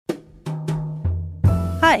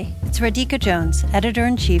Hi, it's Radhika Jones,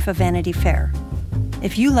 Editor-in-Chief of Vanity Fair.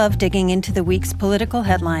 If you love digging into the week's political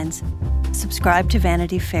headlines, subscribe to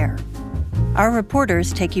Vanity Fair. Our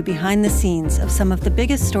reporters take you behind the scenes of some of the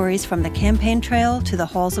biggest stories from the campaign trail to the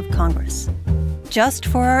halls of Congress. Just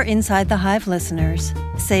for our Inside the Hive listeners,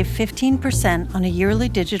 save 15% on a yearly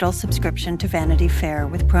digital subscription to Vanity Fair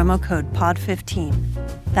with promo code POD15.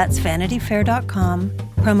 That's vanityfair.com,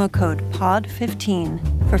 promo code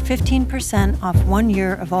POD15 for 15% off 1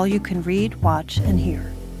 year of all you can read, watch, and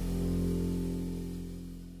hear.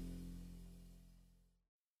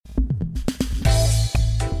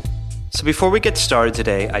 So before we get started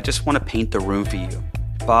today, I just want to paint the room for you.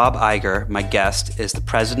 Bob Iger, my guest, is the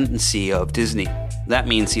president and CEO of Disney. That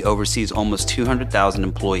means he oversees almost 200,000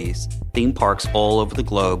 employees, theme parks all over the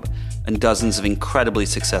globe, and dozens of incredibly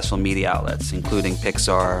successful media outlets, including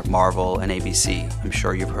Pixar, Marvel, and ABC. I'm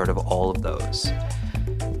sure you've heard of all of those.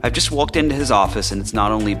 I've just walked into his office, and it's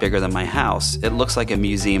not only bigger than my house, it looks like a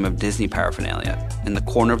museum of Disney paraphernalia. In the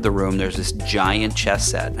corner of the room, there's this giant chess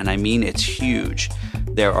set, and I mean it's huge.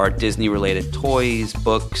 There are Disney-related toys,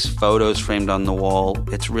 books, photos framed on the wall.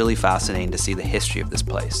 It's really fascinating to see the history of this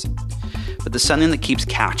place. But there's something that keeps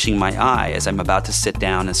catching my eye as I'm about to sit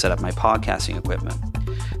down and set up my podcasting equipment.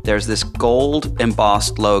 There's this gold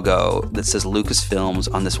embossed logo that says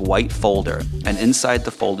Lucasfilms on this white folder, and inside the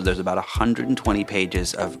folder there's about 120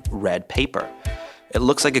 pages of red paper. It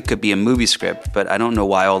looks like it could be a movie script, but I don't know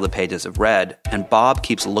why all the pages have red. And Bob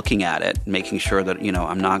keeps looking at it, making sure that,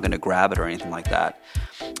 I'm not going to grab it or anything like that.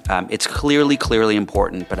 It's clearly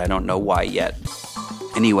important, but I don't know why yet.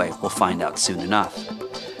 Anyway, we'll find out soon enough.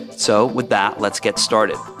 So with that, let's get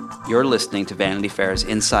started. You're listening to Vanity Fair's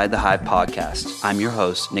Inside the Hive podcast. I'm your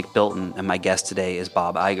host, Nick Bilton, and my guest today is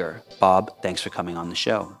Bob Iger. Bob, thanks for coming on the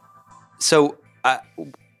show. So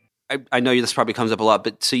I know this probably comes up a lot,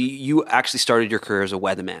 but so you actually started your career as a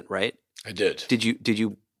weatherman, right? I did.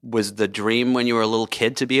 Was the dream when you were a little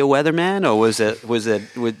kid to be a weatherman,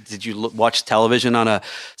 or did you watch television on a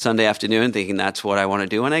Sunday afternoon thinking that's what I want to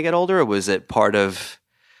do when I get older, or was it part of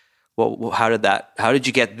how did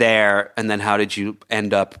you get there, and then how did you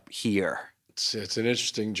end up here? It's an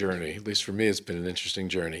interesting journey. At least for me, it's been an interesting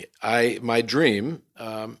journey. My dream,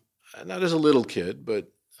 not as a little kid, but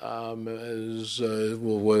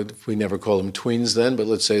we never called them tweens then, but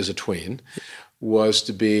let's say as a tween, was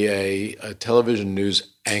to be a television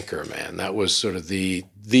news anchor man. That was sort of the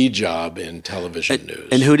job in television news.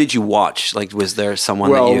 And who did you watch? Like, was there someone?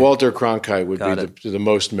 Well, Walter Cronkite would be the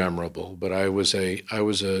most memorable. But I was an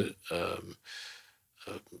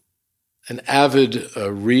avid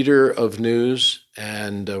reader of news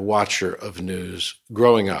and a watcher of news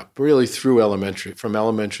growing up. Really from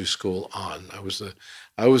elementary school on.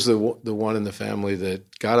 I was the one in the family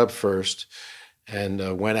that got up first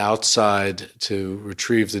and went outside to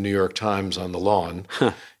retrieve the New York Times on the lawn,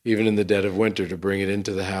 even in the dead of winter, to bring it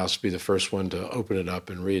into the house, be the first one to open it up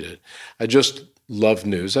and read it. I just love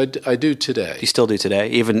news. I do today. You still do today?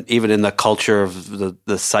 Even in the culture of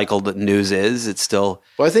the cycle that news is, it's still...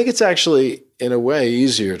 Well, I think it's actually, in a way,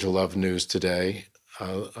 easier to love news today,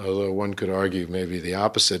 although one could argue maybe the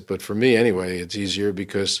opposite. But for me, anyway, it's easier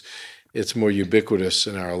because it's more ubiquitous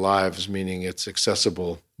in our lives, meaning it's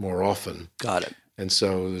accessible more often. Got it. And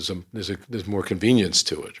so there's more convenience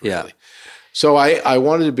to it, really. Yeah. So I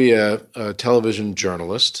wanted to be a television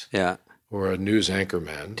journalist. Yeah. Or a news anchor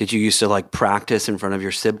man. Did you used to practice in front of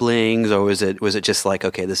your siblings, or was it just like,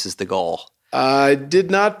 okay, this is the goal? I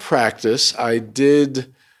did not practice. I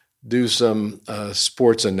did do some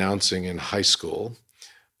sports announcing in high school,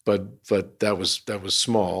 but that was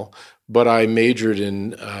small. But I majored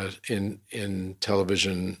in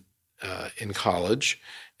television in college,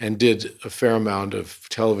 and did a fair amount of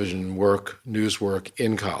television work, news work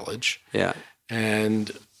in college. Yeah.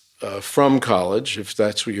 And from college, if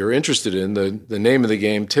that's what you're interested in, the name of the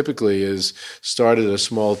game typically is start at a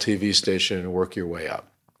small TV station and work your way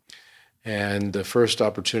up. And the first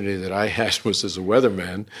opportunity that I had was as a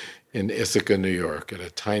weatherman in Ithaca, New York, at a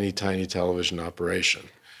tiny, tiny television operation.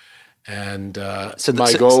 And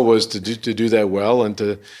my goal was to do that well and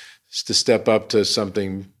to step up to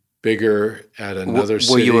something bigger at another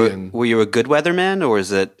city. Were you a good weatherman, or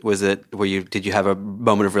did you have a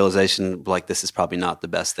moment of realization like this is probably not the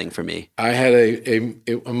best thing for me? I had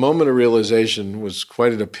a moment of realization, was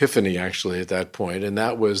quite an epiphany actually at that point, and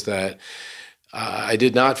that was that I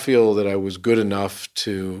did not feel that I was good enough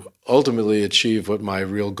to ultimately achieve what my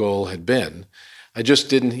real goal had been. I just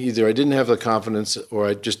didn't either. I didn't have the confidence, or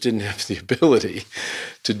I just didn't have the ability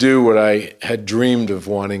to do what I had dreamed of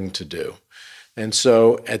wanting to do. And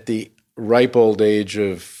so at the ripe old age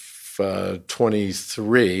of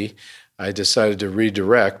 23, I decided to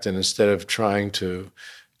redirect, and instead of trying to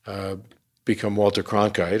become Walter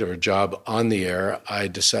Cronkite or a job on the air, I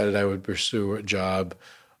decided I would pursue a job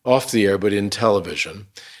off the air, but in television.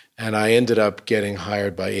 And I ended up getting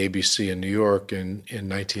hired by ABC in New York in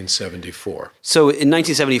 1974. So in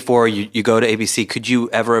 1974, you go to ABC. Could you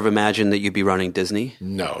ever have imagined that you'd be running Disney?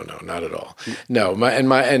 No, not at all. No,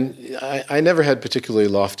 I never had particularly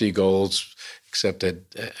lofty goals, except that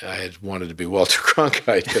I had wanted to be Walter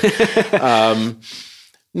Cronkite.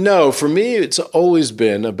 No, for me, it's always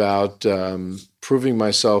been about proving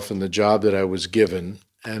myself in the job that I was given.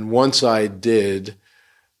 And once I did,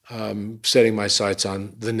 setting my sights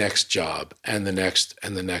on the next job and the next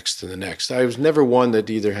and the next and the next. I was never one that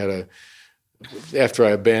either had after I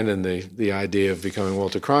abandoned the idea of becoming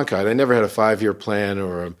Walter Cronkite, I never had a 5-year plan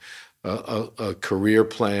or a career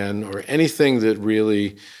plan or anything that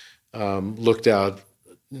really looked out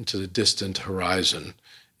into the distant horizon.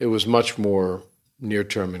 It was much more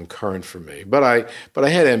near-term and current for me. But I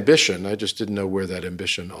had ambition. I just didn't know where that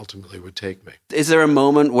ambition ultimately would take me. Is there a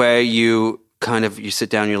moment where you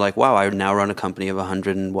sit down and you're like, wow, I now run a company of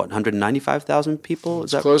 195,000 people?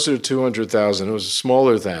 It's closer to 200,000. It was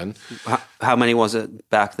smaller then. How many was it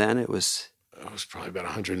back then? It was probably about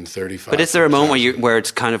 135. But is there a moment where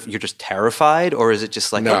it's kind of, you're just terrified? Or is it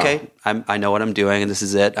just like, okay, I know what I'm doing and this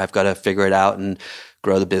is it. I've got to figure it out and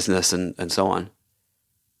grow the business and so on?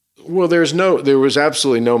 Well, there was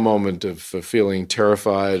absolutely no moment of feeling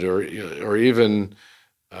terrified or even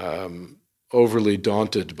overly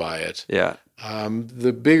daunted by it. Yeah.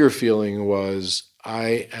 The bigger feeling was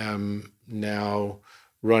I am now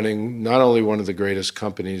running not only one of the greatest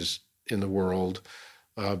companies in the world,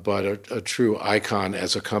 but a true icon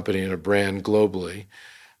as a company and a brand globally.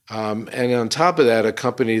 And on top of that, a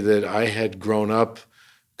company that I had grown up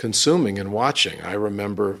consuming and watching. I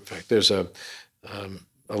remember, in fact, there's a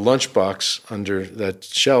lunchbox under that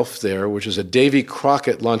shelf there, which is a Davy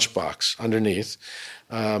Crockett lunchbox underneath.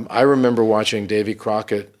 I remember watching Davy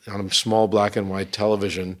Crockett on a small black and white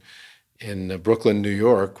television in Brooklyn, New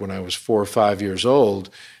York, when I was 4 or 5 years old,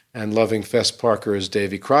 and loving Fess Parker as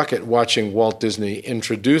Davy Crockett, watching Walt Disney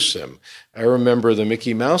introduce him. I remember the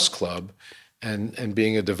Mickey Mouse Club and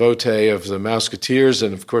being a devotee of the Mouseketeers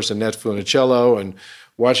and, of course, Annette Funicello, and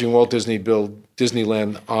watching Walt Disney build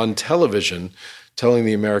Disneyland on television, telling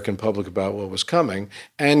the American public about what was coming,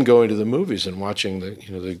 and going to the movies and watching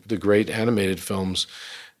the great animated films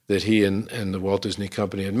that he and the Walt Disney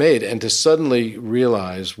Company had made, and to suddenly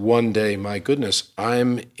realize one day, my goodness,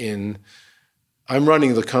 I'm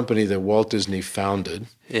running the company that Walt Disney founded.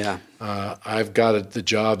 Yeah, I've got the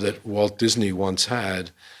job that Walt Disney once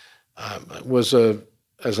had. Was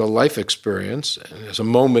as a life experience and as a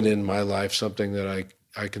moment in my life, something that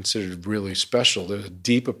I considered really special. There's a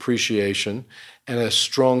deep appreciation and a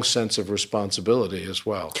strong sense of responsibility as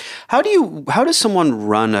well. How does someone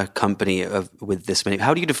run a company with this many?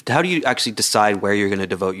 How do you actually decide where you're going to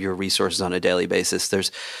devote your resources on a daily basis?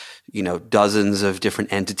 There's, dozens of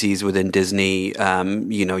different entities within Disney. How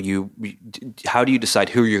do you decide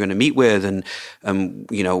who you're going to meet with, and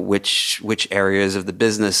which areas of the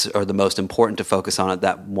business are the most important to focus on at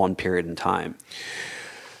that one period in time?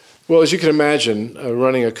 Well, as you can imagine,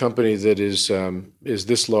 running a company that is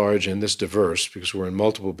this large and this diverse, because we're in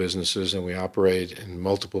multiple businesses and we operate in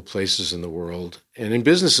multiple places in the world, and in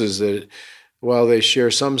businesses that, while they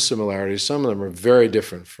share some similarities, some of them are very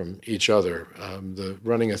different from each other.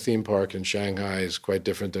 Running a theme park in Shanghai is quite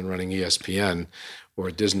different than running ESPN or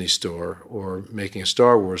a Disney store or making a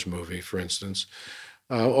Star Wars movie, for instance,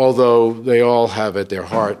 although they all have at their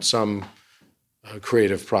heart some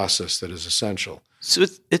creative process that is essential. So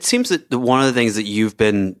it seems that one of the things that you've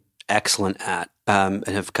been excellent at and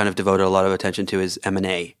have kind of devoted a lot of attention to is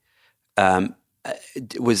M&A.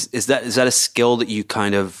 Is that a skill that you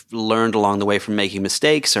kind of learned along the way from making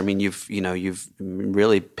mistakes? I mean, you've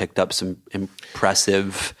really picked up some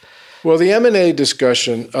impressive. Well, the M&A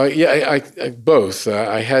discussion, I both.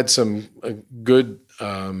 I had some good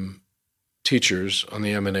teachers on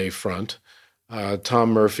the M&A front.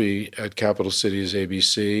 Tom Murphy at Capital Cities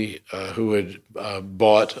ABC, who had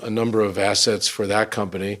bought a number of assets for that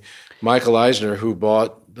company. Michael Eisner, who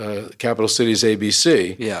bought Capital Cities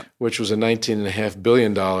ABC, which was a $19.5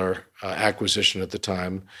 billion acquisition at the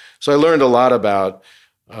time. So I learned a lot about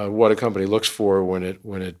what a company looks for when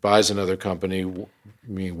it buys another company. I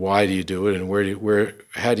mean, why do you do it, and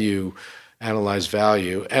how do you analyze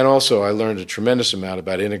value? And also, I learned a tremendous amount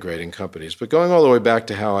about integrating companies. But going all the way back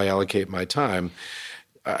to how I allocate my time,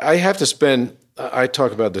 I have to spend I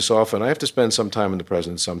talk about this often, I have to spend some time in the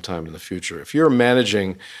present, some time in the future. If you're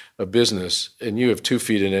managing a business and you have 2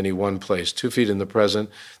 feet in any one place, 2 feet in the present,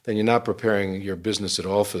 then you're not preparing your business at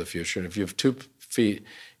all for the future. And if you have 2 feet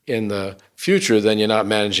in the future, then you're not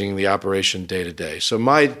managing the operation day to day. So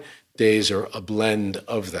my days are a blend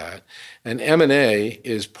of that. And M&A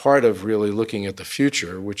is part of really looking at the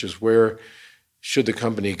future, which is where should the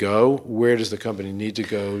company go? Where does the company need to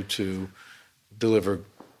go to deliver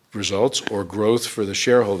results or growth for the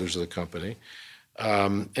shareholders of the company?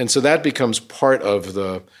 And so that becomes part of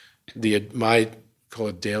my call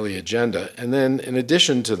it daily agenda. And then in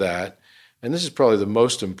addition to that, and this is probably the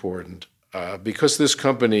most important, because this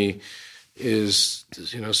company is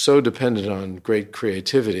so dependent on great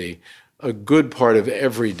creativity, a good part of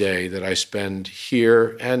every day that I spend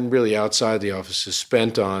here and really outside the office is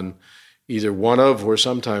spent on either one of or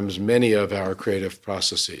sometimes many of our creative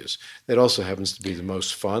processes. That also happens to be the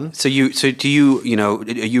most fun. So are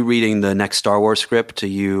you reading the next Star Wars script? Are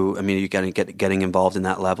you getting involved in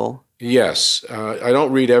that level? Yes. I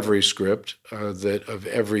don't read every script of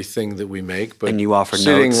everything that we make, but and you offer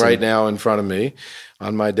sitting notes right now in front of me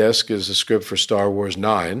on my desk is a script for Star Wars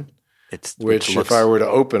 9. Which, if I were to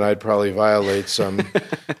open, I'd probably violate some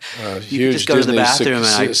huge just go Disney to the bathroom and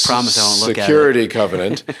I promise I won't look at it. security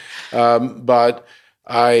covenant. But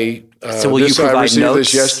I will you provide I received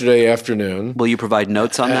notes? This yesterday afternoon. Will you provide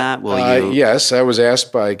notes on that? Will you? Yes, I was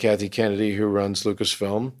asked by Kathy Kennedy, who runs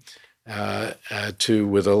Lucasfilm,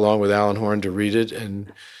 along with Alan Horn, to read it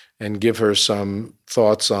and give her some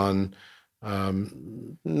thoughts on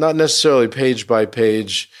not necessarily page by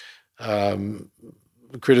page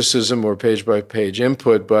criticism or page-by-page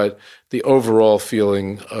input, but the overall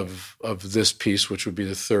feeling of this piece, which would be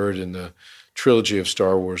the third in the trilogy of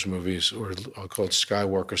Star Wars movies, or I'll call it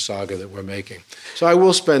Skywalker Saga, that we're making. So I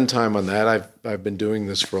will spend time on that. I've been doing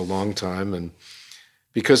this for a long time, and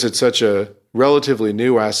because it's such a relatively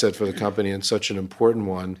new asset for the company and such an important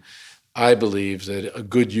one, I believe that a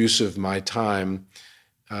good use of my time,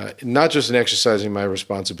 not just in exercising my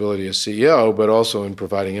responsibility as CEO, but also in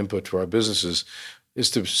providing input to our businesses,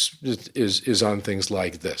 is on things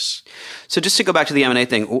like this. So just to go back to the M&A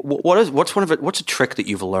thing, what's a trick that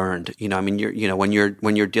you've learned? When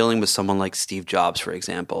you're dealing with someone like Steve Jobs, for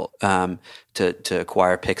example, to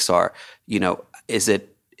acquire Pixar, is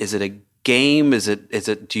it a game? What's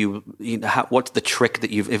the trick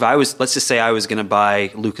that let's just say I was going to buy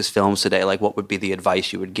Lucasfilms today, like what would be the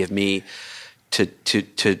advice you would give me to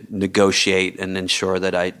negotiate and ensure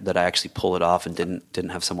that I actually pull it off and didn't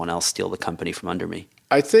have someone else steal the company from under me?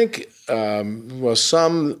 I think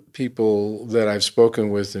some people that I've spoken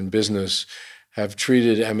with in business have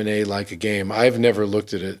treated M&A like a game. I've never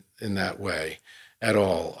looked at it in that way at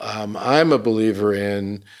all. I'm a believer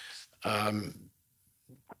in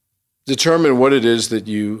determine what it is that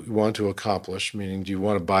you want to accomplish, meaning do you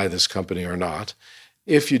want to buy this company or not?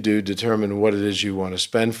 If you do, determine what it is you want to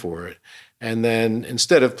spend for it. And then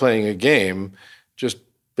instead of playing a game, just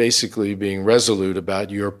basically being resolute about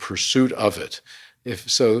your pursuit of it.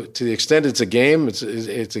 To the extent it's a game,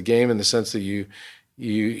 it's a game in the sense that you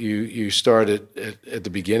start at the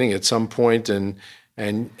beginning at some point and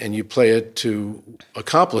you play it to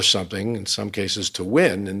accomplish something, in some cases to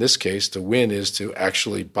win. In this case, to win is to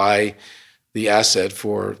actually buy the asset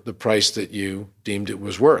for the price that you deemed it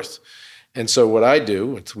was worth. And so what I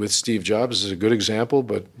do with Steve Jobs is a good example,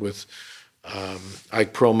 but with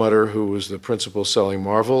Ike Perlmutter, who was the principal selling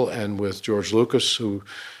Marvel, and with George Lucas, who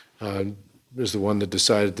is the one that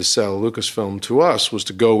decided to sell Lucasfilm to us, was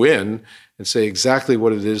to go in and say exactly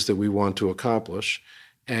what it is that we want to accomplish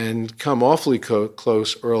and come awfully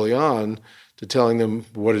close early on to telling them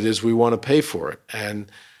what it is we want to pay for it,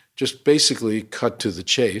 and just basically cut to the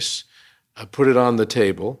chase, put it on the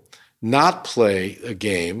table, not play a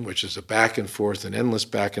game, which is a back and forth, an endless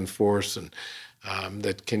back and forth, and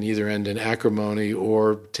that can either end in acrimony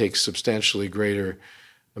or take substantially greater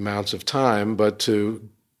amounts of time, but to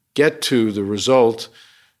get to the result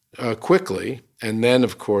quickly. And then,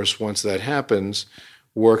 of course, once that happens,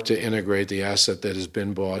 work to integrate the asset that has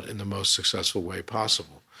been bought in the most successful way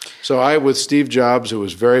possible. So with Steve Jobs, it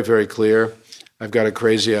was very, very clear. I've got a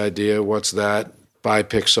crazy idea. What's that? Buy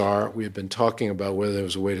Pixar. We had been talking about whether there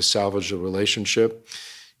was a way to salvage the relationship.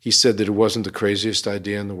 He said that it wasn't the craziest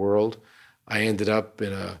idea in the world. I ended up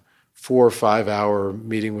in a 4 or 5 hour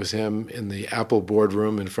meeting with him in the Apple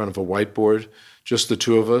boardroom in front of a whiteboard, just the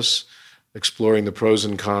two of us, exploring the pros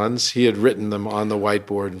and cons. He had written them on the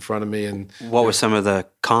whiteboard in front of me. And what were some of the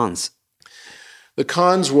cons? The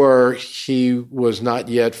cons were he was not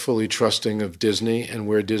yet fully trusting of Disney and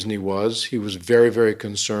where Disney was. He was very, very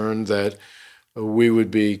concerned that we would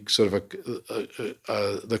be sort of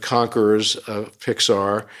the conquerors of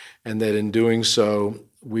Pixar, and that in doing so,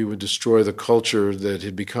 we would destroy the culture that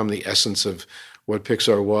had become the essence of what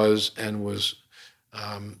Pixar was and was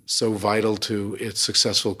so vital to its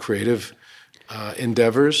successful creative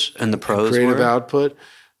endeavors and the pros creative were? output.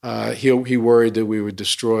 He worried that we would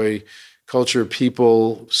destroy culture,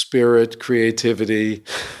 people, spirit, creativity,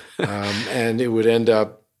 and it would end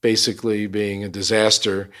up basically being a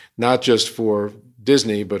disaster, not just for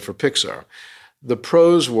Disney, but for Pixar. The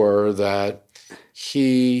pros were that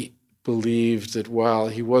he believed that while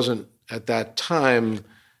he wasn't at that time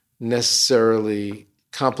necessarily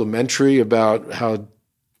complimentary about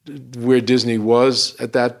where Disney was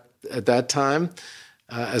at that time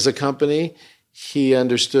as a company, he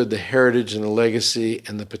understood the heritage and the legacy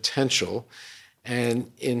and the potential.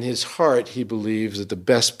 And in his heart, he believes that the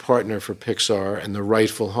best partner for Pixar and the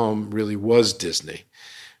rightful home really was Disney,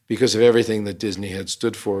 because of everything that Disney had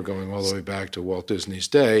stood for going all the way back to Walt Disney's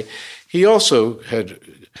day. He also had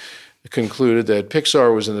concluded that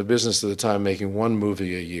Pixar was in the business at the time making one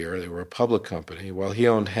movie a year. They were a public company. While he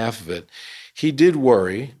owned half of it, he did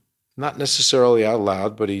worry, not necessarily out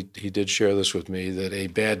loud, but he did share this with me, that a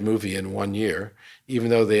bad movie in 1 year, even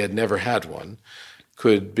though they had never had one,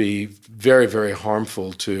 could be very, very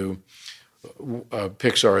harmful to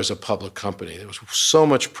Pixar as a public company. There was so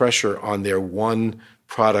much pressure on their one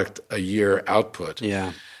product a year output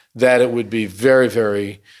that it would be very,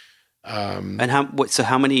 very... and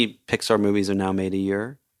how many Pixar movies are now made a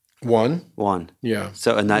year? One. Yeah.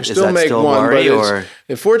 So, and that we is that make still one, worry, or?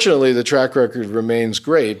 Unfortunately, the track record remains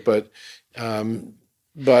great, but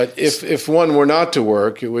if one were not to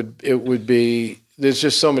work, it would be, there's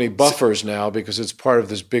just so many buffers now because it's part of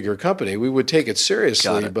this bigger company. We would take it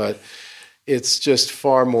seriously, but it's just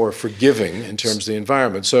far more forgiving in terms of the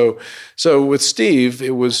environment. So with Steve,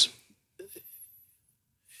 it was,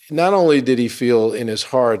 not only did he feel in his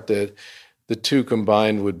heart that the two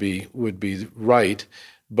combined would be right,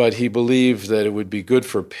 but he believed that it would be good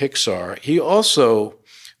for Pixar. He also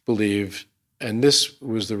believed, and this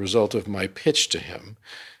was the result of my pitch to him,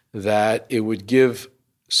 that it would give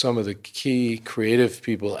some of the key creative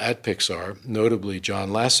people at Pixar, notably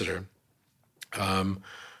John Lasseter,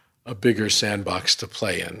 a bigger sandbox to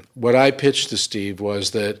play in. What I pitched to Steve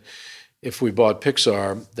was that if we bought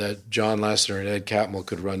Pixar, that John Lasseter and Ed Catmull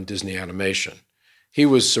could run Disney Animation. He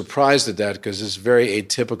was surprised at that because it's very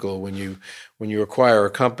atypical when you acquire a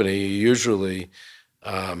company. You usually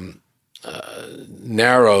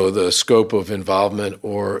narrow the scope of involvement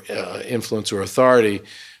or influence or authority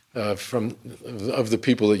of the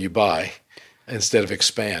people that you buy instead of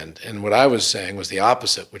expand. And what I was saying was the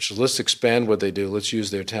opposite, which is let's expand what they do. Let's use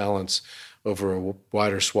their talents over a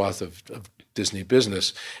wider swath of Disney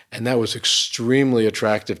business. And that was extremely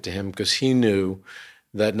attractive to him because he knew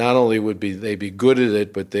that not only would they be good at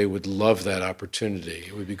it, but they would love that opportunity.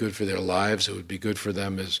 It would be good for their lives. It would be good for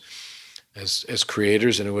them as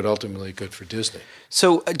creators, and it would ultimately be good for Disney.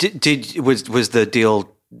 So, was the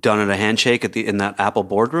deal done at a handshake in that Apple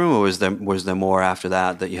boardroom, or was there more after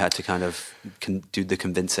that you had to kind of do the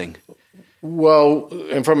convincing? Well,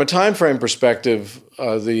 and from a time frame perspective,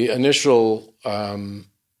 the initial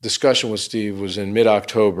discussion with Steve was in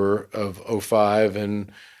mid-October of 2005,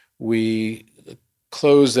 and we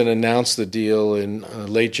closed and announced the deal in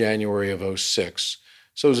late January of 2006.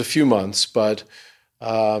 So it was a few months, but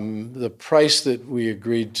the price that we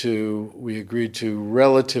agreed to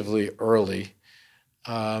relatively early,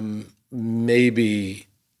 maybe,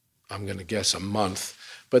 I'm going to guess, a month.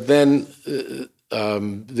 But then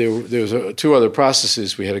there was two other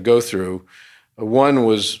processes we had to go through. One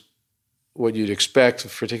was what you'd expect,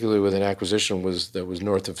 particularly with an acquisition, that was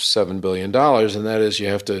north of $7 billion, and that is you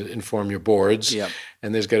have to inform your boards,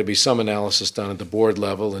 and there's got to be some analysis done at the board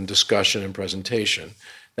level and discussion and presentation.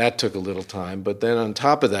 That took a little time, but then on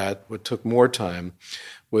top of that, what took more time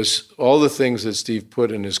was all the things that Steve put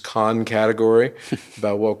in his con category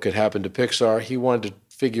about what could happen to Pixar. He wanted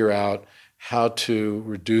to figure out how to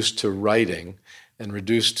reduce to writing and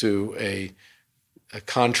reduce to a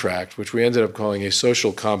contract, which we ended up calling a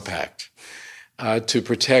social compact, to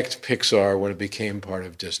protect Pixar when it became part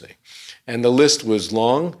of Disney. And the list was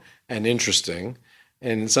long and interesting,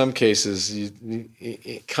 and in some cases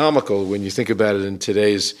comical when you think about it in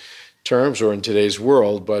today's terms or in today's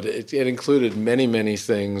world, but it included many, many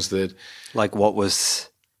things that... Like what was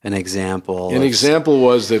an example? An example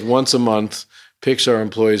was that once a month, Pixar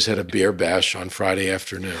employees had a beer bash on Friday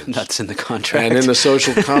afternoons. That's in the contract. And in the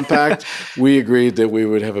social compact, we agreed that we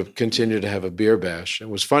would continue to have a beer bash. And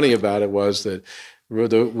what's funny about it was that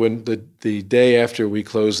when the day after we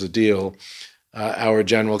closed the deal, our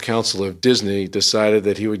general counsel of Disney decided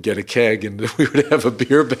that he would get a keg and we would have a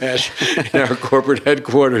beer bash in our corporate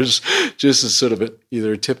headquarters, just as sort of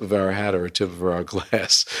either a tip of our hat or a tip of our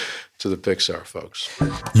glass to the Pixar folks.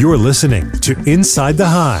 You're listening to Inside the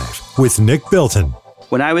Hive with Nick Bilton.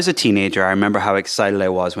 When I was a teenager, I remember how excited I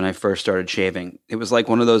was when I first started shaving. It was like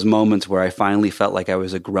one of those moments where I finally felt like I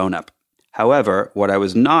was a grown-up. However, what I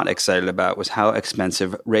was not excited about was how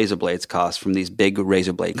expensive razor blades cost from these big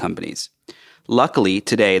razor blade companies. Luckily,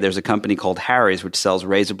 today, there's a company called Harry's which sells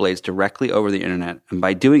razor blades directly over the internet, and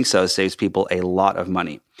by doing so, saves people a lot of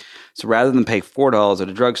money. So rather than pay $4 at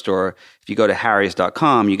a drugstore, if you go to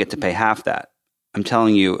harrys.com, you get to pay half that. I'm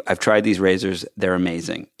telling you, I've tried these razors. They're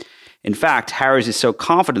amazing. In fact, Harry's is so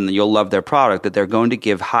confident that you'll love their product that they're going to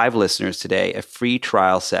give Hive listeners today a free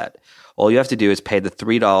trial set. All you have to do is pay the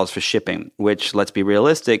 $3 for shipping, which, let's be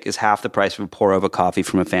realistic, is half the price of a pour-over coffee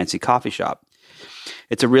from a fancy coffee shop.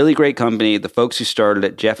 It's a really great company. The folks who started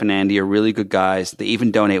it, Jeff and Andy, are really good guys. They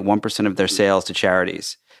even donate 1% of their sales to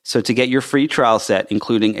charities. So to get your free trial set,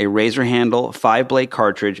 including a razor handle, 5-blade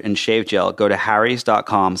cartridge, and shave gel, go to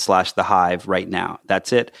harrys.com/thehive right now.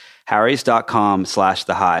 That's it,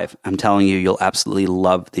 harrys.com/thehive. I'm telling you, you'll absolutely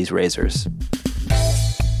love these razors.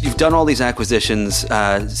 You've done all these acquisitions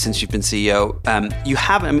since you've been CEO. You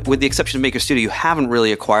haven't, with the exception of Maker Studio, you haven't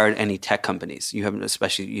really acquired any tech companies. You haven't,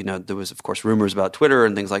 especially, there was, of course, rumors about Twitter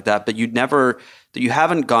and things like that, but you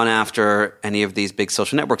haven't gone after any of these big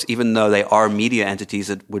social networks, even though they are media entities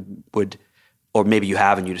that would, or maybe you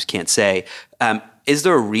have and you just can't say. Is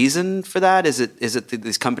there a reason for that? Is it that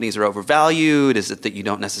these companies are overvalued? Is it that you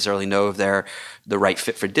don't necessarily know if they're the right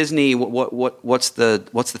fit for Disney? What's the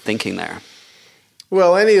thinking there?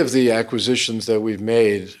 Well, any of the acquisitions that we've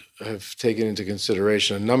made have taken into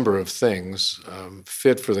consideration a number of things.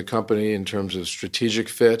 Fit for the company in terms of strategic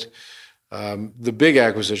fit. The big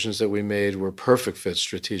acquisitions that we made were perfect fits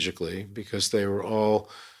strategically because they were all,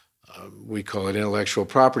 we call it intellectual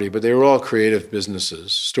property, but they were all creative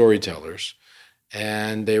businesses, storytellers.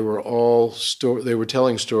 And they were all they were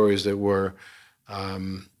telling stories that were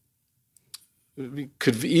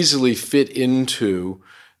could easily fit into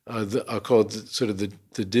I'll call it sort of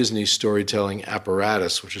the Disney storytelling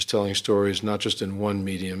apparatus, which is telling stories not just in one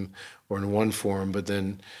medium or in one form, but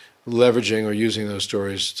then leveraging or using those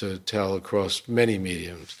stories to tell across many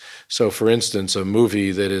mediums. So, for instance, a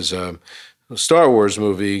movie that is a Star Wars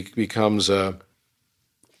movie becomes a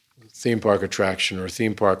theme park attraction or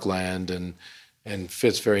theme park land and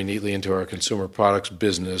fits very neatly into our consumer products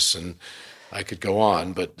business, and I could go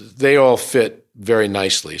on, but they all fit very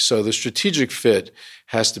nicely. So the strategic fit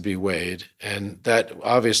has to be weighed, and that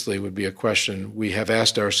obviously would be a question we have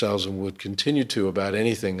asked ourselves and would continue to about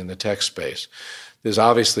anything in the tech space. There's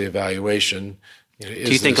obviously evaluation. Do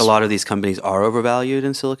you think a lot of these companies are overvalued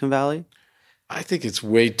in Silicon Valley? I think it's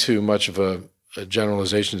way too much of a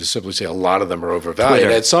generalization to simply say a lot of them are overvalued.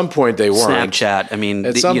 Twitter, at some point they weren't. Snapchat,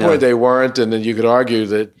 At some point they weren't, and then you could argue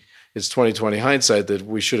that it's 20/20 hindsight that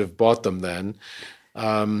we should have bought them then,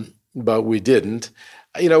 but we didn't.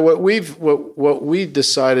 What we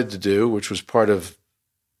decided to do, which was part of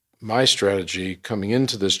my strategy coming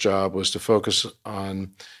into this job, was to focus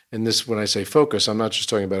on, and this, when I say focus, I'm not just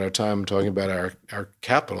talking about our time, I'm talking about our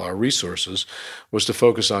capital, our resources, was to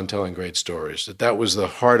focus on telling great stories. That was the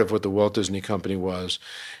heart of what the Walt Disney Company was,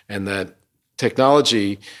 and that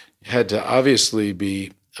technology had to obviously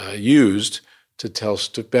be used to tell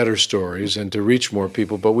better stories and to reach more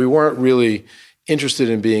people, but we weren't really interested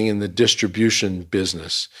in being in the distribution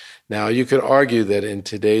business. Now, you could argue that in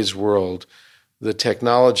today's world, the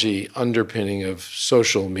technology underpinning of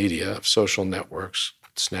social media, of social networks,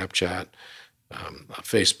 Snapchat,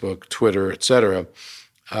 Facebook, Twitter, et cetera,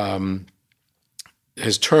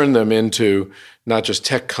 has turned them into not just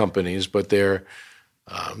tech companies, but they're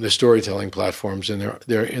storytelling platforms in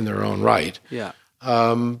their own right. Yeah.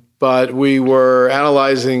 But we were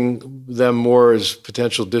analyzing them more as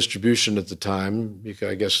potential distribution at the time. You could,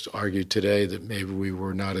 I guess, argue today that maybe we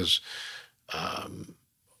were not as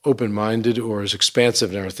open-minded or as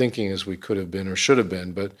expansive in our thinking as we could have been or should have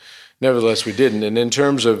been, but nevertheless we didn't. And in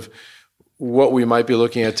terms of what we might be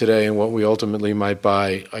looking at today and what we ultimately might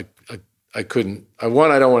buy, I couldn't.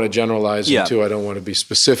 One, I don't want to generalize, and two, I don't want to be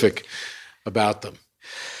specific about them.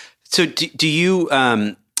 So do you,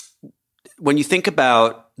 when you think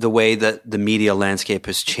about the way that the media landscape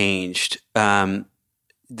has changed, there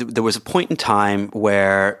was a point in time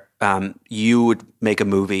where you would make a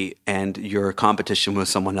movie and your competition was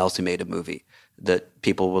someone else who made a movie. that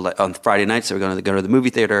people would on Friday nights they were going to go to the movie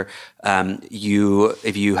theater.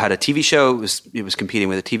 If you had a TV show, it was competing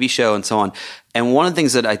with a TV show and so on. And one of the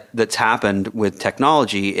things that's happened with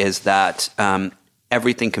technology is that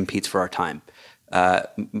everything competes for our time.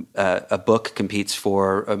 A book competes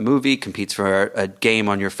for a movie, competes for a game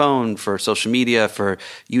on your phone, for social media, for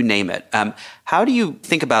you name it. How do you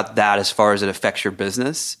think about that as far as it affects your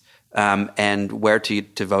business and where to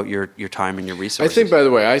devote your time and your resources? I think, by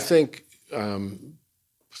the way,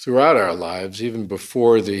 throughout our lives, even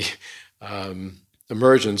before the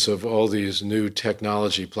emergence of all these new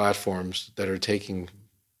technology platforms that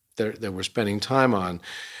we're spending time on,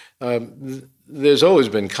 there's always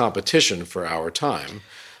been competition for our time.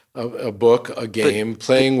 A book, a game,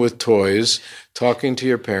 playing with toys, talking to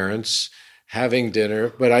your parents, having dinner.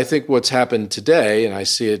 But I think what's happened today, and I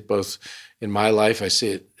see it both in my life, I see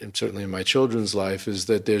it certainly in my children's life, is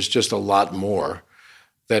that there's just a lot more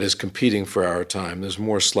that is competing for our time. There's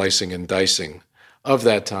more slicing and dicing of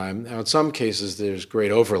that time. Now, in some cases, there's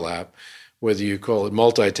great overlap, whether you call it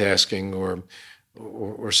multitasking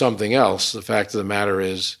or something else. The fact of the matter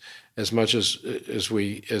is, as much as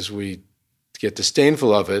we get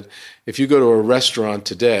disdainful of it, if you go to a restaurant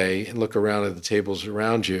today and look around at the tables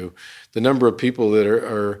around you, the number of people that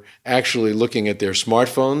are actually looking at their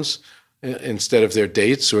smartphones instead of their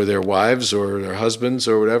dates or their wives or their husbands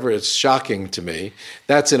or whatever, it's shocking to me.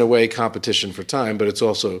 That's in a way competition for time, but it's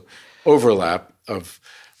also overlap of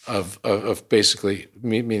basically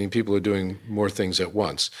meaning people are doing more things at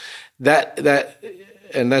once.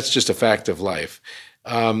 And that's just a fact of life.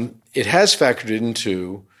 It has factored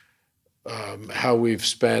into how we've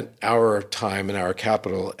spent our time and our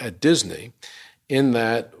capital at Disney, in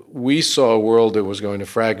that we saw a world that was going to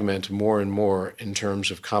fragment more and more in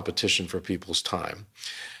terms of competition for people's time.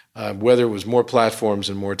 Whether it was more platforms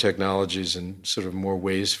and more technologies and sort of more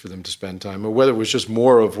ways for them to spend time, or whether it was just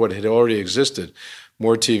more of what had already existed,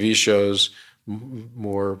 more TV shows,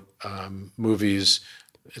 more movies,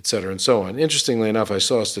 et cetera, and so on. Interestingly enough, I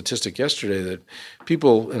saw a statistic yesterday that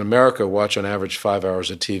people in America watch on average 5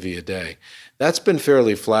 hours of TV a day. That's been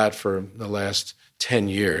fairly flat for the last 10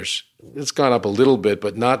 years. It's gone up a little bit,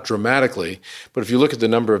 but not dramatically. But if you look at the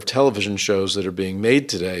number of television shows that are being made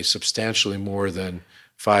today, substantially more than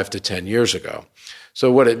 5 to 10 years ago.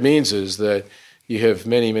 So what it means is that you have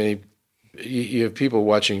you have people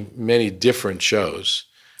watching many different shows.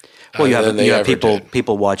 Well, you have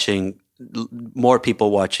people watching. More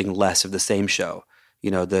people watching less of the same show.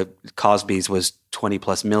 You know, the Cosby's was 20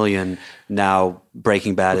 plus million. Now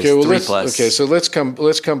Breaking Bad is 3 plus. Okay, so let's come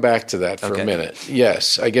back to that for a minute.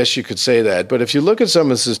 Yes, I guess you could say that. But if you look at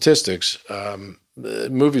some of the statistics,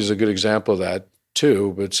 movies are a good example of that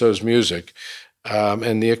too. But so is music.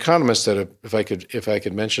 And The Economist had if I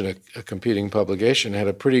could mention a competing publication, had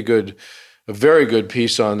a very good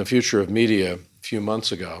piece on the future of media a few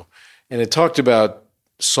months ago, and it talked about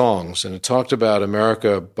songs, and it talked about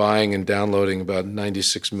America buying and downloading about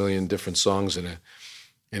 96 million different songs in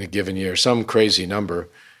a given year, some crazy number,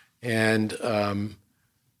 and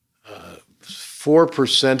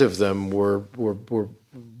 4% of them were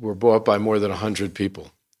bought by more than 100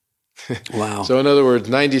 people. Wow! So in other words,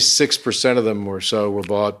 96% of them or so were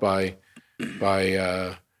bought by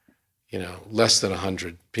less than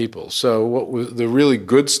 100 people. So what was the really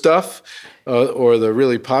good stuff, or the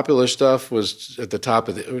really popular stuff, was at the top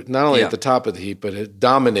of not only at the top of the heap, but it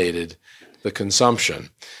dominated the consumption.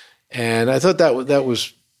 And I thought that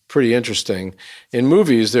was pretty interesting. In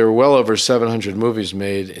movies, there were well over 700 movies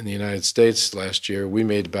made in the United States last year. We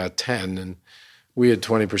made about 10, and we had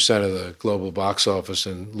 20% of the global box office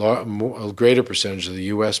and a greater percentage of the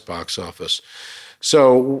U.S. box office.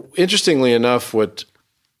 So interestingly enough,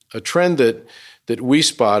 a trend that we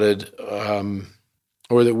spotted,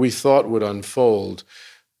 or that we thought would unfold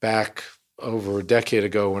back over a decade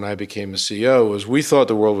ago when I became a CEO, was we thought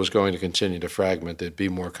the world was going to continue to fragment. There'd be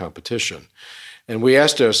more competition. And we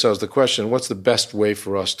asked ourselves the question, what's the best way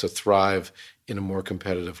for us to thrive in a more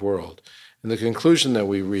competitive world? And the conclusion that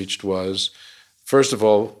we reached was, first of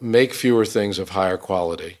all, make fewer things of higher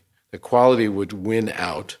quality. The quality would win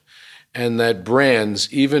out, and that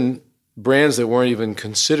brands, even brands that weren't even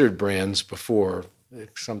considered brands before,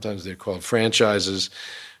 sometimes they're called franchises,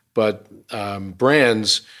 but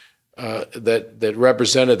brands that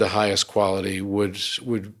represented the highest quality would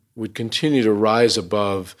continue to rise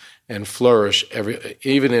above and flourish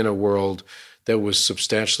even in a world that was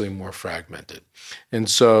substantially more fragmented. And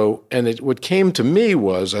so, what came to me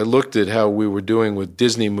was, I looked at how we were doing with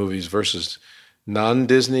Disney movies versus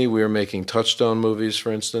non-Disney. We were making Touchstone movies,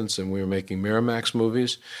 for instance, and we were making Miramax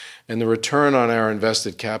movies. And the return on our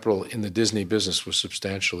invested capital in the Disney business was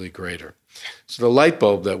substantially greater. So the light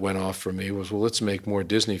bulb that went off for me was, well, let's make more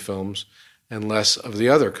Disney films and less of the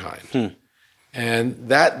other kind. And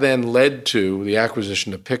that then led to the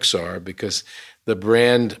acquisition of Pixar, because the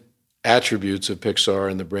brand attributes of Pixar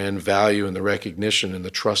and the brand value and the recognition and the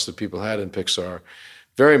trust that people had in Pixar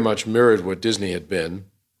very much mirrored what Disney had been,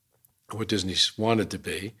 what Disney wanted to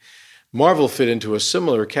be. Marvel fit into a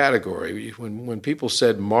similar category. When people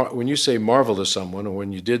said, when you say Marvel to someone, or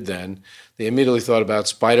when you did then, they immediately thought about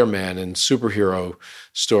Spider-Man and superhero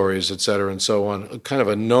stories, et cetera, and so on, kind of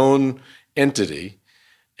a known entity.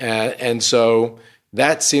 And so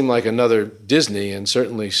that seemed like another Disney, and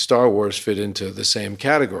certainly Star Wars fit into the same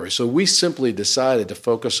category. So we simply decided to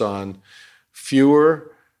focus on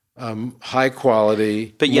fewer high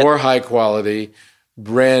quality, more high quality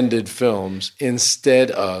branded films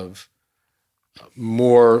instead of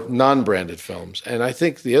more non-branded films. And I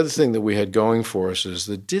think the other thing that we had going for us is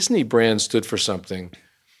the Disney brand stood for something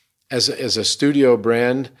as a studio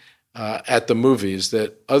brand at the movies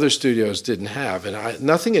that other studios didn't have. And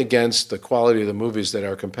nothing against the quality of the movies that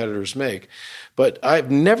our competitors make, but I've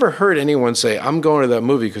never heard anyone say, I'm going to that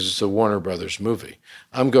movie because it's a Warner Brothers movie.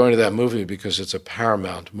 I'm going to that movie because it's a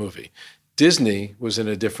Paramount movie. Disney was in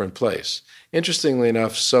a different place. Interestingly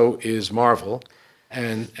enough, so is Marvel,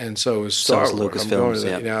 and so is Star Wars. Lucasfilms,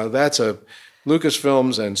 yeah. Now that's a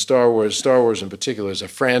Lucasfilms and Star Wars. Star Wars in particular is a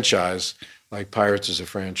franchise, like Pirates is a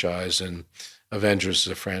franchise and Avengers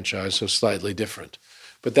is a franchise, so slightly different.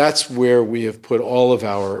 But that's where we have put all of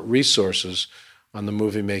our resources on the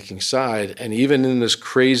movie-making side. And even in this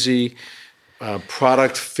crazy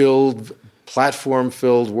product-filled,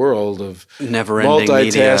 platform-filled world of never-ending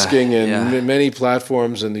multitasking media. and many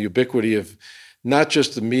platforms, and the ubiquity of not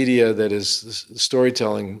just the media that is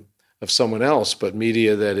storytelling of someone else, but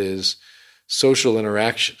media that is social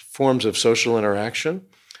interaction, forms of social interaction,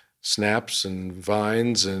 Snaps and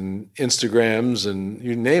Vines and Instagrams and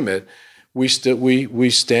you name it, we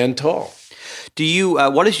stand tall. Do you?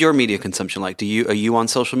 What is your media consumption like? Are you on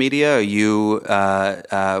social media? Are you?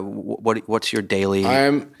 What's your daily?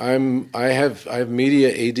 I have media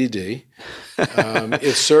ADD.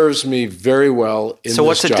 It serves me very well in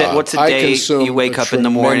this job. What's a day you wake up in the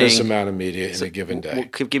morning? Tremendous amount of media in a given day.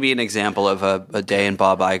 Give me an example of a day in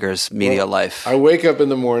Bob Iger's media life. I wake up in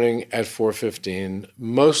the morning at 4:15,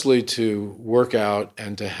 mostly to work out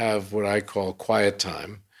and to have what I call quiet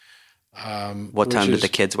time. What time did the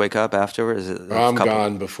kids wake up after? I'm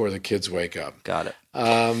gone before the kids wake up. Got it.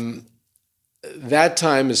 That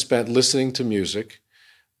time is spent listening to music.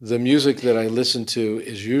 The music that I listen to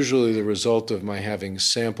is usually the result of my having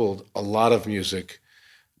sampled a lot of music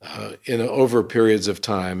over periods of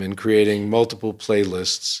time and creating multiple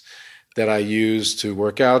playlists that I use to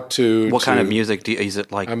work out to. What kind of music is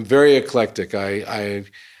it like? I'm very eclectic. I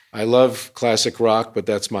love classic rock, but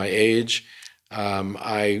that's my age.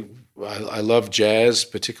 I love jazz,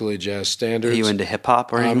 particularly jazz standards. Are you into hip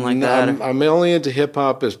hop or anything like that? I'm only into hip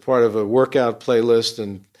hop as part of a workout playlist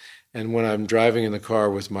and when I'm driving in the car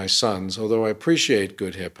with my sons, although I appreciate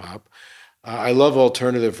good hip hop. I love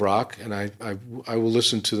alternative rock, and I will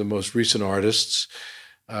listen to the most recent artists.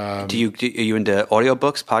 Are you into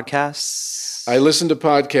audiobooks, podcasts? I listen to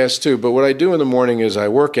podcasts too, but what I do in the morning is I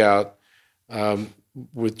work out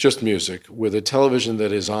with just music, with a television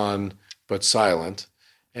that is on but silent,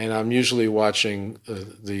 and I'm usually watching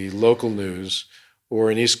the local news or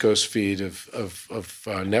an East Coast feed of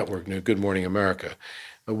network news, Good Morning America.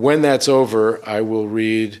 When that's over, I will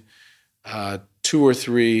read 2 or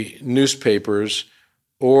 3 newspapers,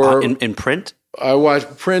 or in print. I watch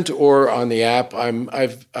print or on the app. I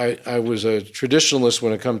was a traditionalist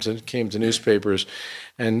when it came to newspapers,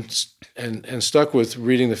 and stuck with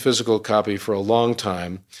reading the physical copy for a long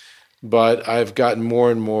time. But I've gotten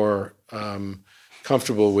more and more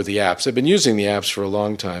comfortable with the apps. I've been using the apps for a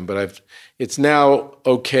long time, but it's now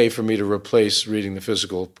okay for me to replace reading the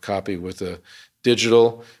physical copy with a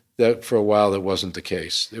digital. That for a while that wasn't the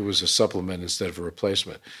case. It was a supplement instead of a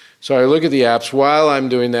replacement. So I look at the apps. While I'm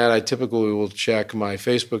doing that, I typically will check my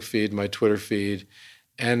Facebook feed, my Twitter feed,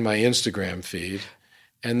 and my Instagram feed.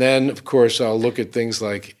 And then, of course, I'll look at things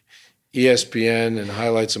like ESPN and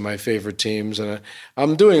highlights of my favorite teams. And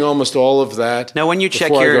I'm doing almost all of that now, when you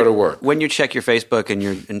check I go to work. When you check your Facebook and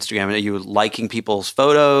your Instagram, are you liking people's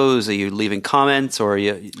photos? Are you leaving comments? Or are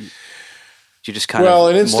you just kind of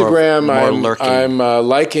on Instagram, more lurking? I'm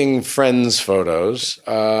liking friends' photos.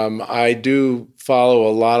 I do follow a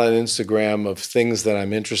lot on Instagram of things that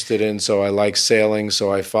I'm interested in. So I like sailing,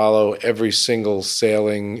 so I follow every single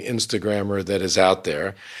sailing Instagrammer that is out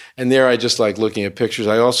there. And there I just like looking at pictures.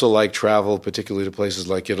 I also like travel, particularly to places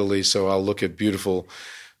like Italy. So I'll look at beautiful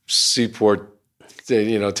seaport,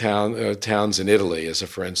 towns in Italy,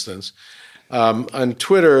 for instance. On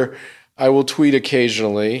Twitter, I will tweet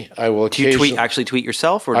occasionally. Do you actually tweet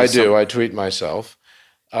yourself? Or I do. I tweet myself.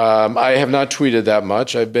 I have not tweeted that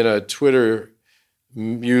much. I've been a Twitter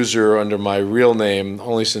user under my real name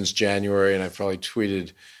only since January, and I've probably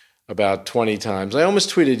tweeted about 20 times. I almost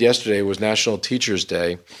tweeted yesterday. It was National Teachers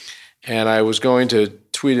Day, and I was going to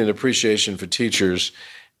tweet an appreciation for teachers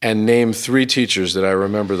and name 3 teachers that I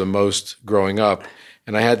remember the most growing up.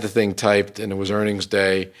 And I had the thing typed, and it was earnings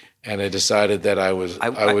day, and I decided that I was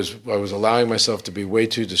allowing myself to be way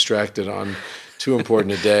too distracted on too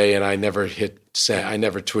important a day, and I never hit send. I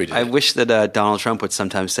never tweeted. I wish that Donald Trump would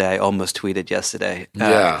sometimes say, "I almost tweeted yesterday."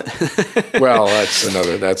 Yeah. Well, that's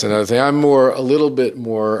another thing. I'm a little bit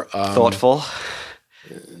more thoughtful.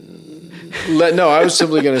 No, I was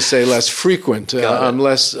simply going to say less frequent. I'm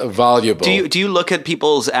less voluble. Do you look at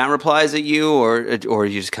people's replies at you, or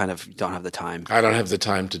you just kind of don't have the time? I don't have the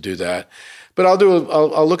time to do that, but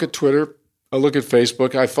I'll look at Twitter. I'll look at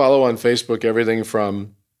Facebook. I follow on Facebook everything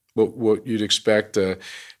from what you'd expect. The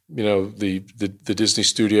Disney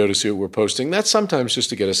studio to see what we're posting. That's sometimes just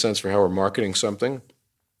to get a sense for how we're marketing something,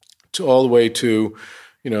 to all the way to,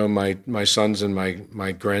 my sons and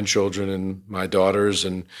my grandchildren and my daughters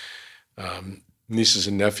and nieces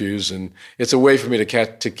and nephews, and it's a way for me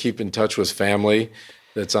to keep in touch with family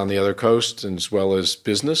that's on the other coast, and as well as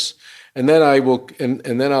business. And then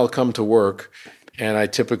I'll come to work, and I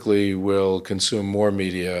typically will consume more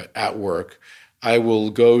media at work. I will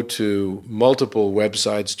go to multiple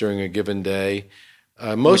websites during a given day,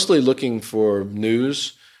 mostly looking for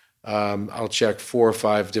news. I'll check 4 or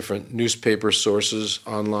 5 different newspaper sources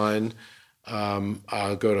online.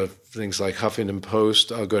 I'll go to things like Huffington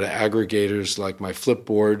Post. I'll go to aggregators like my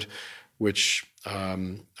Flipboard, which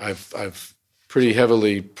I've pretty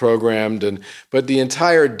heavily programmed. But the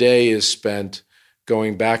entire day is spent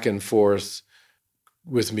going back and forth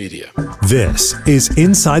with media. This is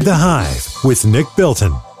Inside the Hive with Nick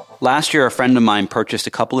Bilton. Last year, a friend of mine purchased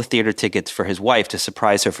a couple of theater tickets for his wife to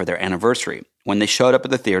surprise her for their anniversary. When they showed up at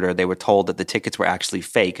the theater, they were told that the tickets were actually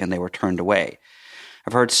fake and they were turned away.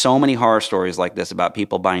 I've heard so many horror stories like this about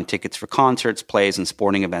people buying tickets for concerts, plays, and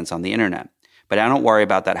sporting events on the internet. But I don't worry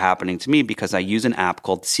about that happening to me because I use an app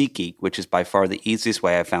called SeatGeek, which is by far the easiest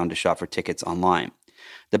way I've found to shop for tickets online.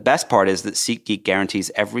 The best part is that SeatGeek guarantees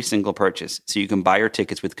every single purchase, so you can buy your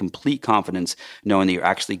tickets with complete confidence knowing that you're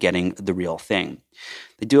actually getting the real thing.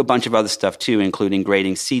 They do a bunch of other stuff too, including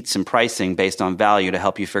grading seats and pricing based on value to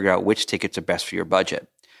help you figure out which tickets are best for your budget.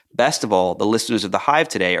 Best of all, the listeners of The Hive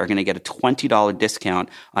today are going to get a $20 discount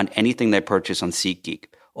on anything they purchase on SeatGeek.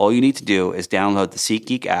 All you need to do is download the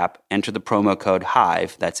SeatGeek app, enter the promo code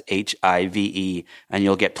HIVE, that's HIVE, and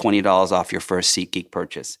you'll get $20 off your first SeatGeek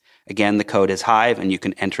purchase. Again, the code is HIVE, and you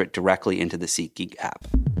can enter it directly into the SeatGeek app.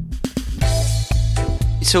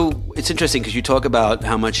 So it's interesting because you talk about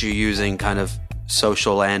how much you're using kind of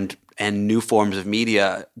social and new forms of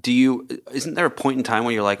media. Isn't there a point in time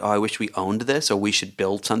where you're like, oh, I wish we owned this, or we should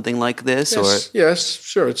build something like this? Yes,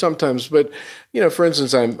 sure, sometimes. But, for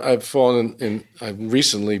instance, I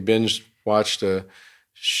recently watched a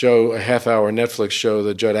half-hour Netflix show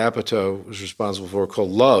that Judd Apatow was responsible for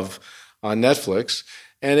called Love on Netflix.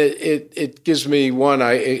 And it gives me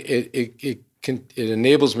it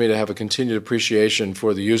enables me to have a continued appreciation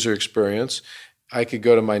for the user experience. I could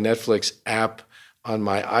go to my Netflix app on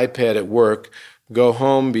my iPad at work, go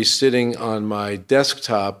home, be sitting on my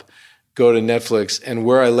desktop, go to Netflix, and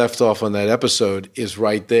where I left off on that episode is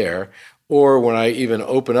right there. Or when I even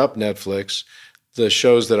open up Netflix, the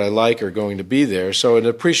shows that I like are going to be there. So an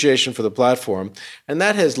appreciation for the platform. And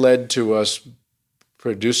that has led to us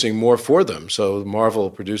producing more for them. So Marvel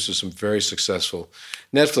produces some very successful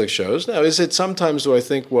Netflix shows. Now, do I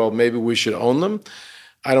think, well, maybe we should own them?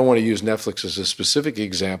 I don't want to use Netflix as a specific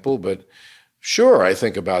example, but sure, I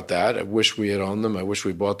think about that. I wish we had owned them. I wish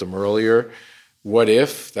we bought them earlier. What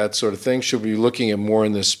if, that sort of thing. Should we be looking at more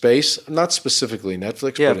in this space? Not specifically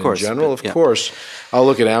Netflix, but in general, of course. I'll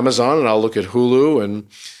look at Amazon and I'll look at Hulu, and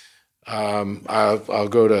I'll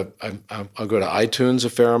go to iTunes a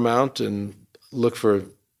fair amount and look for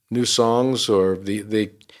new songs, or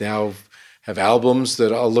they now have albums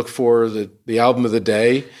that I'll look for, the album of the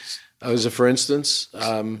day, for instance.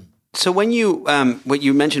 So when you what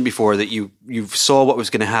you mentioned before that you saw what was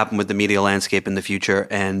going to happen with the media landscape in the future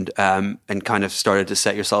and kind of started to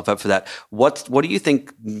set yourself up for that. What do you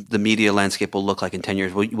think the media landscape will look like in 10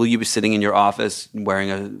 years? Will you be sitting in your office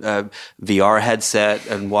wearing a VR headset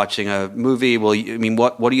and watching a movie?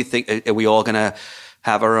 What do you think? Are we all going to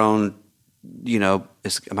have our own? Am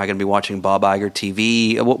I going to be watching Bob Iger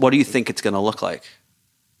TV? What do you think it's going to look like?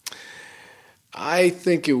 I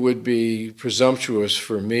think it would be presumptuous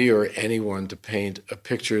for me or anyone to paint a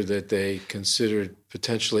picture that they considered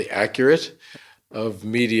potentially accurate of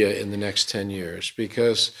media in the next 10 years.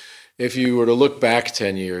 Because if you were to look back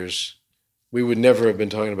 10 years, we would never have been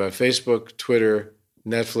talking about Facebook, Twitter,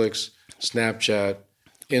 Netflix, Snapchat,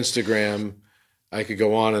 Instagram. I could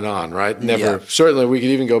go on, right? Never. Yeah. Certainly, we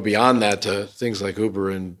could even go beyond that to things like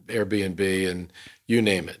Uber and Airbnb and you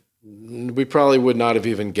name it. We probably would not have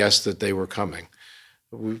even guessed that they were coming.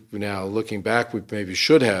 Now, looking back, we maybe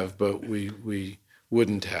should have, but we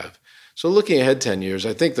wouldn't have. So looking ahead 10 years,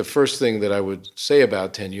 I think the first thing that I would say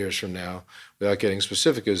about 10 years from now, without getting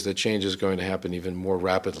specific, is that change is going to happen even more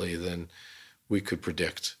rapidly than we could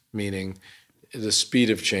predict, meaning the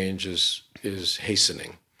speed of change is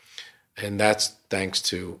hastening. And that's thanks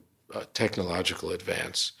to technological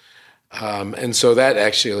advance. And so that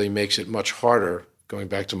actually makes it much harder. Going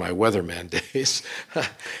back to my weatherman days,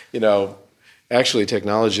 actually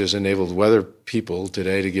technology has enabled weather people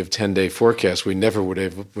today to give 10-day forecasts. We never would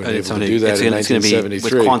have been able to do that in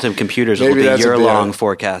 1973. With quantum computers, it'll be year-long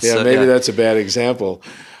forecasts. Yeah, maybe that's a bad example.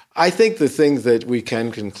 I think the thing that we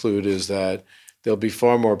can conclude is that there'll be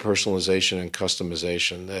far more personalization and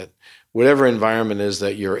customization, that whatever environment is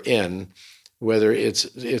that you're in, whether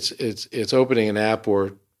it's opening an app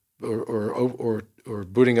or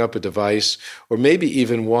booting up a device, or maybe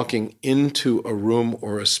even walking into a room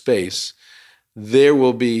or a space, there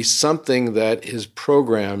will be something that is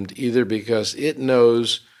programmed either because it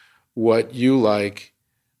knows what you like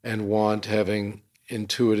and want, having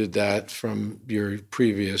intuited that from your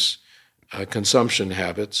previous consumption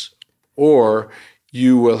habits, or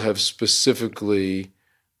you will have specifically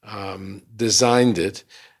designed it,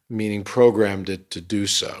 meaning programmed it to do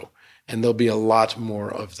so. And there'll be a lot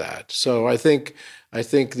more of that. So I think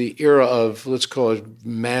the era of, let's call it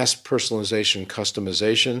mass personalization,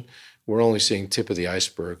 customization, we're only seeing tip of the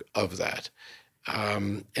iceberg of that.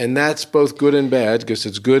 And that's both good and bad, because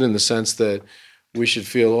it's good in the sense that we should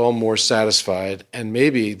feel all more satisfied, and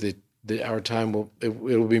maybe our time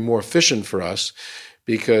will be more efficient for us,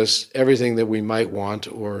 because everything that we might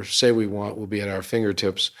want or say we want will be at our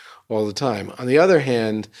fingertips all the time. On the other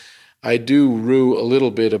hand, I do rue a little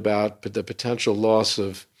bit about the potential loss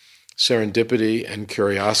of serendipity and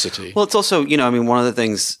curiosity. Well, it's also, one of the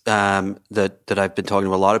things that I've been talking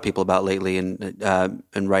to a lot of people about lately and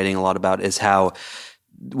writing a lot about is how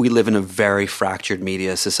we live in a very fractured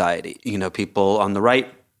media society. People on the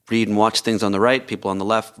right read and watch things on the right, people on the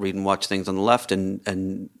left read and watch things on the left,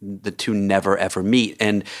 and the two never ever meet.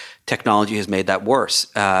 And technology has made that worse.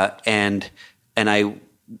 And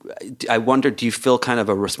I wonder, do you feel kind of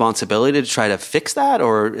a responsibility to try to fix that,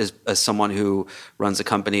 or as someone who runs a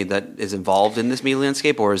company that is involved in this media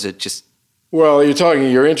landscape, or is it just? Well,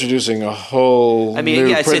 you're introducing a whole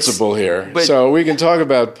new principle here. So we can talk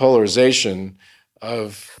about polarization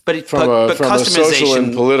from a social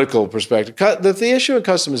and political perspective. The issue of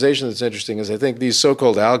customization that's interesting is I think these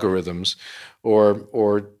so-called algorithms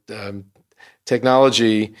or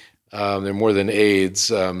technology, they're more than aids,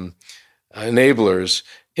 enablers,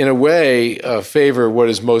 in a way, favor what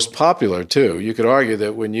is most popular, too. You could argue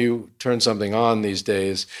that when you turn something on these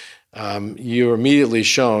days, you're immediately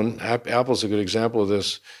shown, Apple's a good example of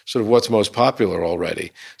this, sort of what's most popular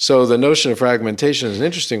already. So the notion of fragmentation is an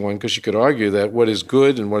interesting one, because you could argue that what is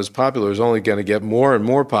good and what is popular is only going to get more and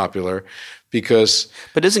more popular, because...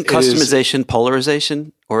 But isn't customization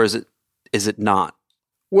polarization, or is it not?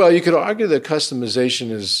 Well, you could argue that customization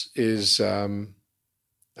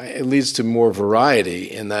it leads to more variety,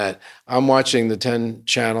 in that I'm watching the 10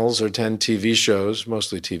 channels or 10 TV shows,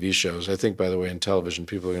 mostly TV shows. I think, by the way, in television,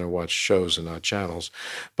 people are going to watch shows and not channels.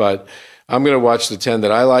 But I'm going to watch the 10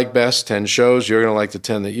 that I like best, 10 shows. You're going to like the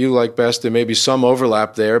 10 that you like best. There may be some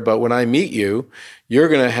overlap there, but when I meet you, you're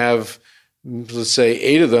going to have, let's say,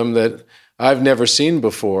 8 of them that I've never seen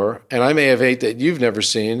before, and I may have 8 that you've never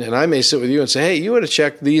seen, and I may sit with you and say, hey, you ought to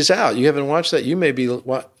check these out. You haven't watched that? You may be...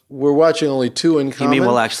 We're watching only 2 in common. You mean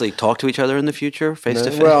we'll actually talk to each other in the future, face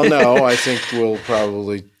to face? Well, no. I think we'll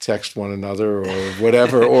probably text one another or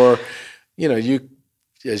whatever. Or, you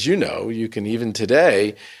can even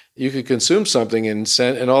today, you could consume something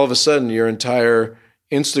and all of a sudden your entire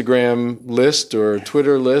Instagram list or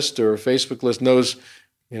Twitter list or Facebook list knows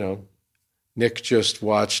Nick just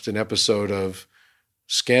watched an episode of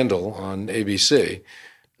Scandal on ABC.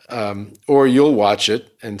 Or you'll watch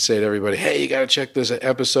it and say to everybody, hey, you got to check this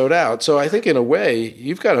episode out. So I think in a way,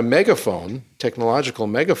 you've got a megaphone, technological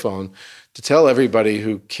megaphone, to tell everybody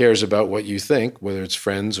who cares about what you think, whether it's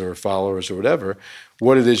friends or followers or whatever,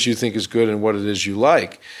 what it is you think is good and what it is you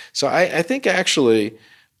like. So I think actually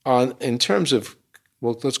in terms of,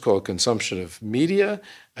 well, let's call it consumption of media,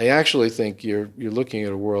 I actually think you're looking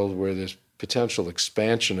at a world where there's potential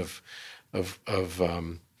expansion of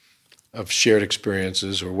shared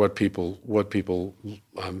experiences or what people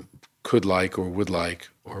could like or would like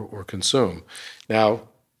or consume. Now,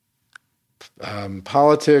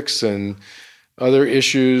 politics and other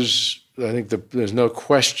issues, I think there's no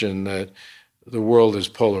question that the world is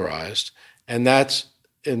polarized, and that's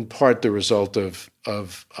in part the result of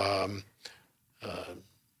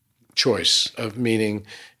choice, of meaning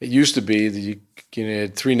it used to be that you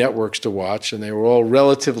had 3 networks to watch, and they were all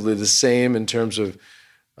relatively the same in terms of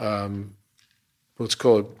let's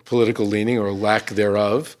call it political leaning or lack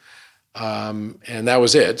thereof, and that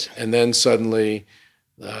was it. And then suddenly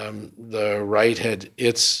the right had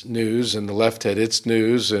its news and the left had its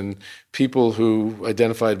news, and people who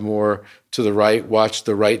identified more to the right watched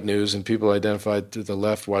the right news, and people identified to the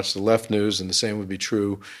left watched the left news, and the same would be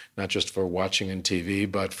true not just for watching on TV,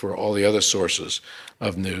 but for all the other sources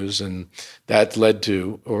of news. And that led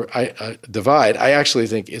to a divide. I actually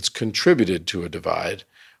think it's contributed to a divide.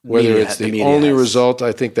 Whether it's the only result,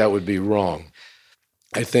 I think that would be wrong.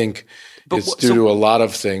 I think it's due to a lot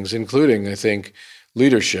of things, including, I think,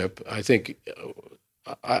 leadership. I think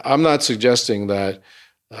I'm not suggesting that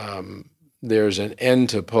there's an end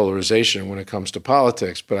to polarization when it comes to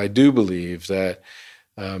politics, but I do believe that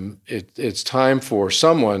it's time for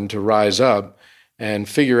someone to rise up and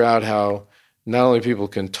figure out how not only people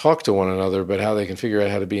can talk to one another, but how they can figure out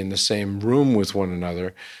how to be in the same room with one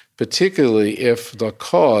another, particularly if the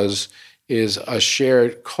cause is a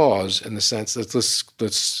shared cause in the sense that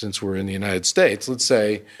let's since we're in the United States, let's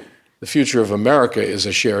say the future of America is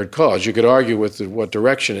a shared cause. You could argue with what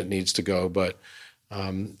direction it needs to go, but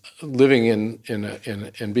living in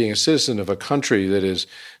being a citizen of a country that is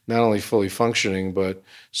not only fully functioning but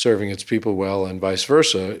serving its people well and vice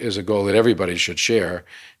versa is a goal that everybody should share.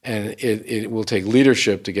 And it will take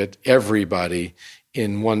leadership to get everybody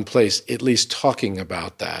in one place, at least talking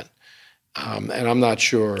about that. And I'm not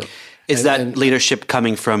sure. Is that leadership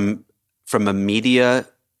coming from a media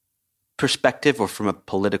perspective or from a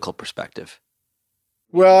political perspective?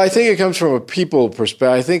 Well, I think it comes from a people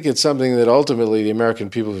perspective. I think it's something that ultimately the American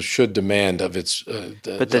people should demand of its leaders.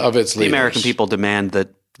 The American people demand that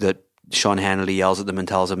Sean Hannity yells at them and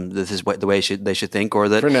tells them this is the way they should think, or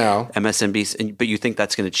that for now MSNBC. But you think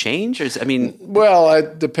that's going to change? Well,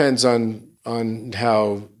 it depends on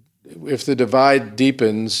how. If the divide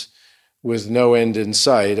deepens with no end in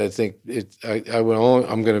sight, I think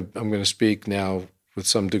I'm going to speak now with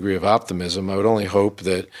some degree of optimism. I would only hope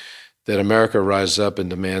that America rises up and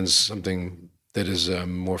demands something that is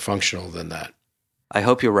more functional than that. I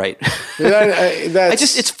hope you're right.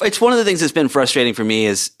 It's one of the things that's been frustrating for me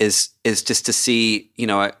is just to see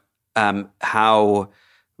how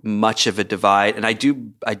much of a divide, and I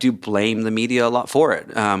do blame the media a lot for it.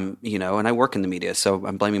 And I work in the media, so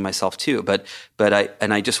I'm blaming myself too. But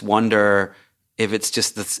I just wonder if it's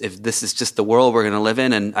just if this is just the world we're going to live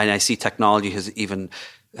in, and I see technology has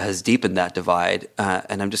deepened that divide,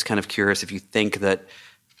 and I'm just kind of curious if you think that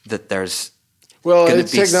there's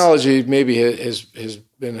technology maybe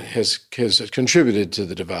has contributed to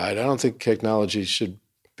the divide. I don't think technology should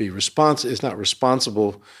be is not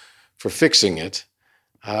responsible for fixing it.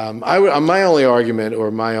 My only argument or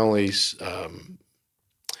my only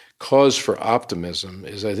cause for optimism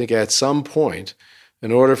is I think at some point,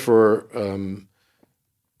 in order for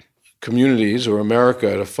communities or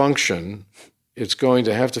America to function, it's going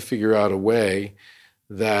to have to figure out a way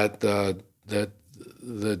that the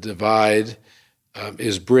divide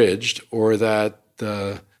is bridged, or that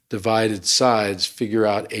the divided sides figure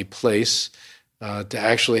out a place to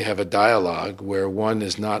actually have a dialogue where one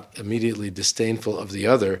is not immediately disdainful of the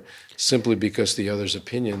other simply because the other's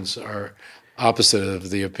opinions are opposite of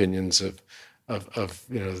the opinions of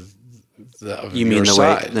you mean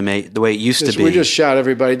the way it used to be. We just shot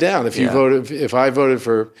everybody down. If I voted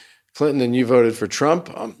for Clinton and you voted for Trump,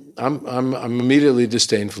 I'm immediately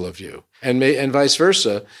disdainful of you, and vice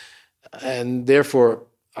versa. And therefore,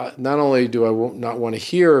 not only do I not want to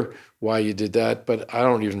hear why you did that, but I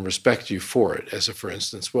don't even respect you for it. As for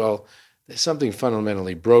instance, well, there's something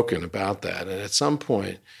fundamentally broken about that. And at some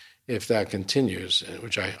point, if that continues,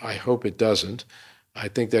 which I hope it doesn't, I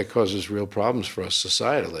think that causes real problems for us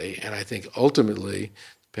societally. And I think ultimately,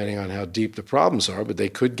 depending on how deep the problems are, but they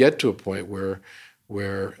could get to a point where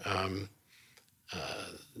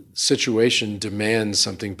situation demands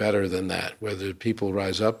something better than that, whether people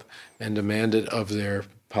rise up and demand it of their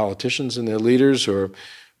politicians and their leaders, or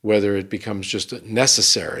whether it becomes just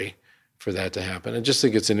necessary for that to happen. I just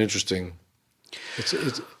think it's an interesting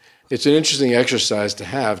exercise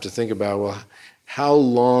to think about, well, how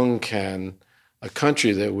long can a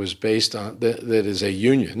country that was based on that is a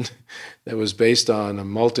union, that was based on a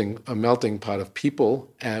melting pot of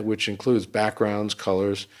people, which includes backgrounds,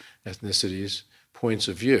 colors, ethnicities, points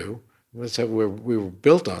of view. We were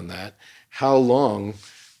built on that. How long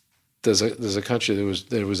does a country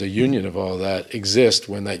that was a union of all that exist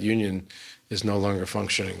when that union is no longer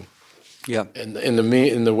functioning? Yeah,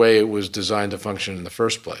 in the way it was designed to function in the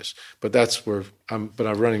first place. But that's where I'm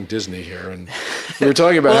running Disney here, and we were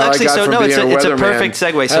talking about how I got from being a weatherman. It's a perfect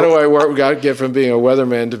segue. How do I get from being a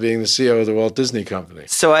weatherman to being the CEO of the Walt Disney Company?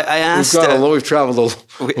 So I asked. We've traveled a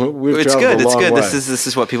long way. It's good. This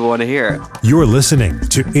is what people want to hear. You're listening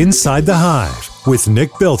to Inside the Hive with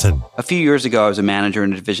Nick Bilton. A few years ago, I was a manager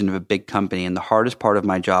in a division of a big company, and the hardest part of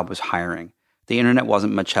my job was hiring. The internet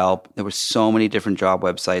wasn't much help. There were so many different job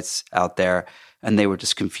websites out there, and they were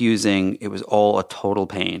just confusing. It was all a total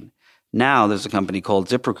pain. Now there's a company called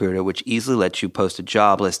ZipRecruiter, which easily lets you post a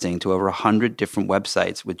job listing to over 100 different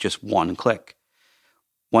websites with just one click.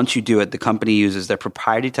 Once you do it, the company uses their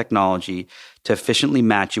proprietary technology to efficiently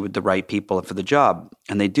match you with the right people for the job,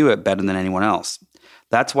 and they do it better than anyone else.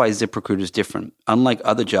 That's why ZipRecruiter is different. Unlike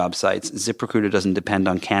other job sites, ZipRecruiter doesn't depend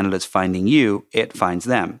on candidates finding you, it finds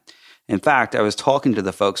them. In fact, I was talking to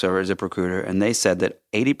the folks over at ZipRecruiter, and they said that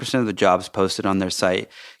 80% of the jobs posted on their site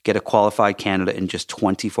get a qualified candidate in just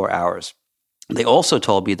 24 hours. They also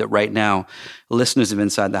told me that right now, listeners of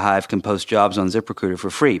Inside the Hive can post jobs on ZipRecruiter for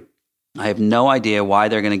free. I have no idea why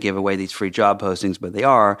they're going to give away these free job postings, but they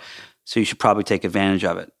are, so you should probably take advantage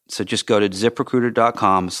of it. So just go to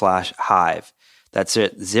ZipRecruiter.com/hive. That's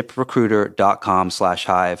it,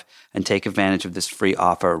 ZipRecruiter.com/hive, and take advantage of this free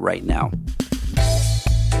offer right now.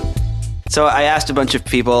 So I asked a bunch of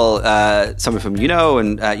people, some of whom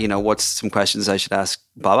and what's some questions I should ask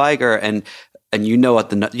Bob Iger, and you know what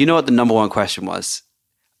the number one question was?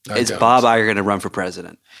 Is Bob Iger going to run for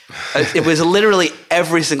president? It was literally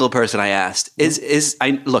every single person I asked.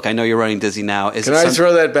 I know you're running Disney now. Can I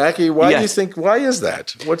throw that back at you? Why do you think? Why is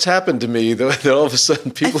that? What's happened to me that all of a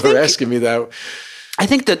sudden people are asking me that? I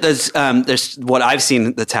think that there's what I've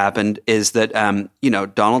seen that's happened is that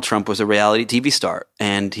Donald Trump was a reality TV star,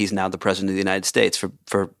 and he's now the president of the United States for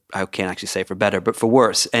I can't actually say for better, but for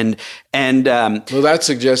worse. And well, that's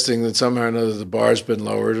suggesting that somehow or another the bar's been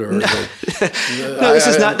lowered, or this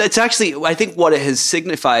is not. It's actually, I think what it has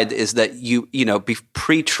signified is that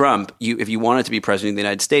pre-Trump, if you wanted to be president of the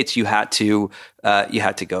United States, you had to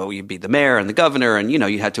go, you'd be the mayor and the governor, and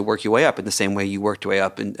you had to work your way up in the same way you worked your way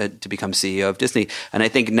up to become CEO of Disney. And I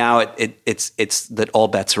think now it's that all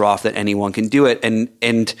bets are off, that anyone can do it,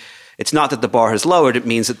 and it's not that the bar has lowered. It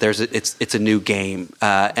means that it's a new game.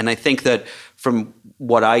 And I think that from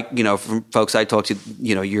what from folks I talked to,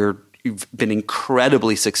 you've been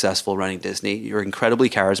incredibly successful running Disney. You're incredibly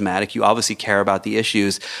charismatic. You obviously care about the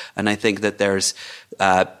issues. And I think that there's,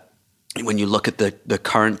 when you look at the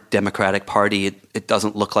current Democratic Party, it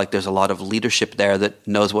doesn't look like there's a lot of leadership there that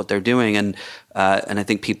knows what they're doing. And I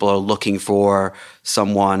think people are looking for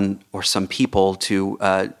someone or some people to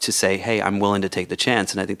say, hey, I'm willing to take the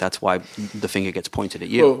chance. And I think that's why the finger gets pointed at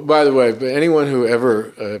you. Well, by the way, anyone who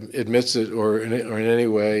ever admits it or in any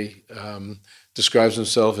way describes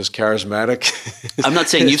himself as charismatic. I'm not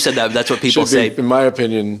saying you've said that, but that's what people say. In my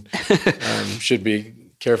opinion, should be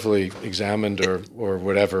carefully examined or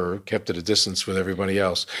whatever, kept at a distance with everybody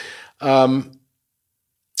else. I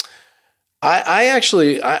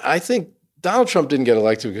think Donald Trump didn't get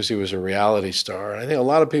elected because he was a reality star. I think a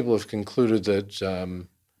lot of people have concluded that an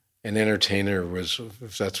entertainer was,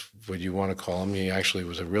 if that's what you want to call him, he actually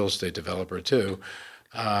was a real estate developer too.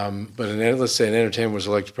 But let's say an entertainer was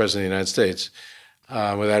elected president of the United States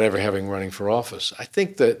without ever having running for office. I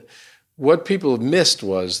think that what people missed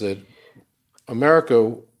was that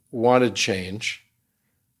America wanted change.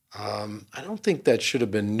 I don't think that should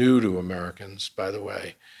have been new to Americans, by the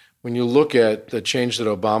way. When you look at the change that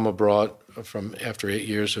Obama brought from after 8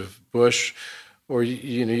 years of Bush, or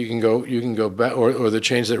you can go back, or the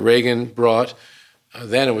change that Reagan brought,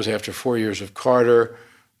 then it was after 4 years of Carter,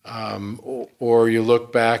 or you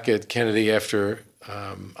look back at Kennedy after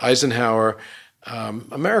Eisenhower.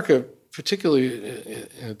 America, particularly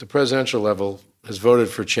at the presidential level, has voted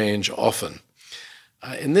for change often.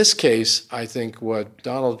 In this case, I think what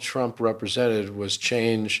Donald Trump represented was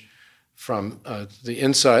change from the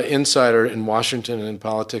insider in Washington and in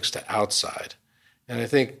politics to outside. And I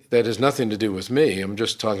think that has nothing to do with me. I'm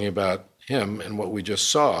just talking about him and what we just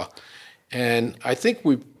saw. And I think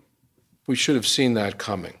we should have seen that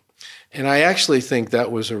coming. And I actually think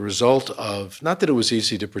that was a result of, not that it was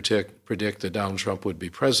easy to predict that Donald Trump would be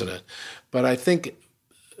president, but I think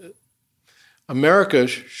America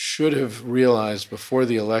should have realized before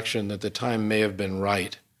the election that the time may have been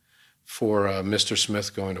right for Mr.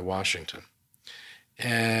 Smith going to Washington.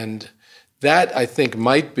 And that, I think,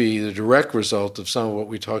 might be the direct result of some of what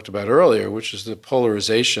we talked about earlier, which is the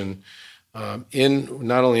polarization in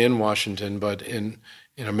not only in Washington, but in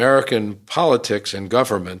American politics and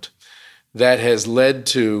government that has led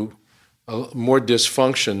to more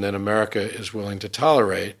dysfunction than America is willing to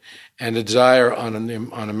tolerate, and a desire on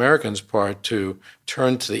Americans' part to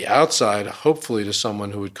turn to the outside, hopefully to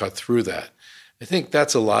someone who would cut through that. I think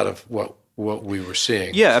that's a lot of what we were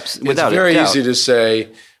seeing. Yeah, without it's very doubt. easy to say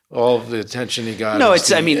all of the attention he got. No, look,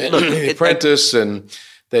 The Apprentice, and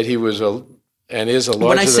that he was is a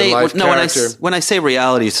larger-than-life character. When I say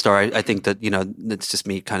reality star, I think that, it's just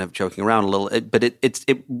me kind of joking around a little. But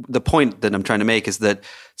the point that I'm trying to make is that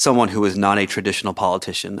someone who is not a traditional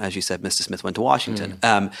politician, as you said, Mr. Smith went to Washington,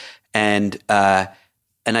 and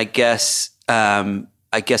I guess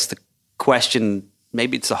the question,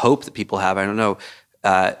 maybe it's a hope that people have, I don't know,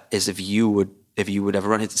 is if you would ever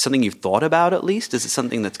run. Is it something you've thought about at least? Is it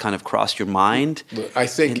something that's kind of crossed your mind? I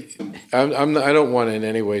think I don't want to in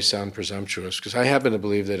any way sound presumptuous, because I happen to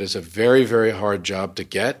believe that it's a very, very hard job to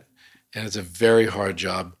get, and it's a very hard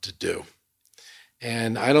job to do.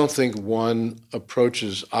 And I don't think one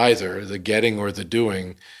approaches either the getting or the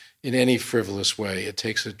doing in any frivolous way. It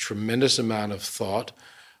takes a tremendous amount of thought,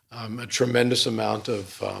 a tremendous amount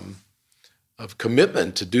of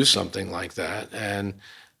commitment to do something like that. And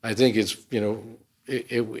I think it's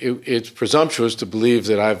it's presumptuous to believe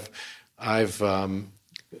that I've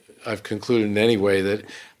concluded in any way that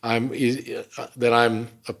I'm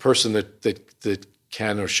a person that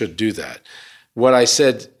can or should do that. What I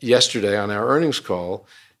said yesterday on our earnings call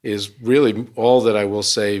is really all that I will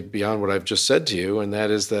say beyond what I've just said to you, and that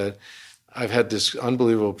is that I've had this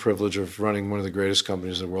unbelievable privilege of running one of the greatest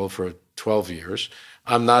companies in the world for 12 years.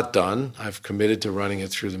 I'm not done. I've committed to running it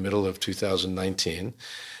through the middle of 2019.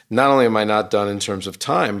 Not only am I not done in terms of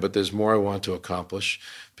time, but there's more I want to accomplish,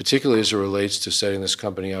 particularly as it relates to setting this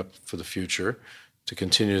company up for the future, to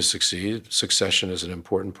continue to succeed. Succession is an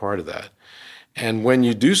important part of that. And when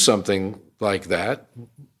you do something like that,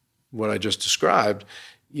 what I just described,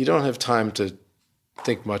 you don't have time to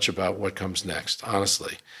think much about what comes next,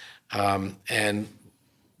 honestly. And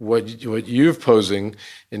what you're posing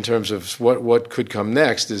in terms of what could come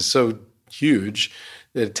next is so huge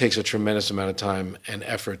that it takes a tremendous amount of time and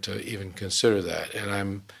effort to even consider that.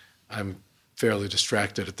 And I'm fairly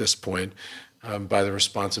distracted at this point by the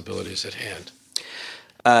responsibilities at hand.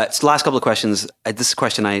 It's the last couple of questions. This is a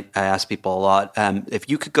question I ask people a lot. If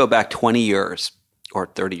you could go back 20 years or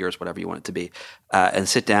 30 years, whatever you want it to be, and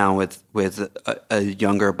sit down with a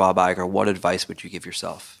younger Bob Iger, what advice would you give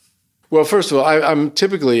yourself? Well, first of all, I'm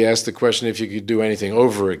typically asked the question, if you could do anything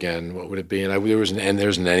over again, what would it be? And there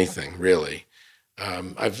isn't anything, really.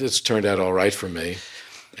 It's turned out all right for me.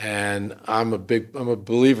 And I'm a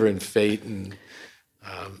believer in fate, and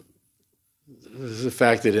the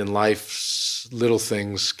fact that in life little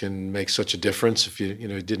things can make such a difference.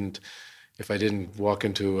 If I didn't walk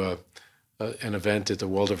into an event at the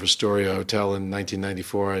Waldorf Astoria Hotel in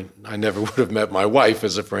 1994, I never would have met my wife,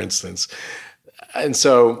 for instance. And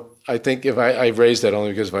so I think if I raised that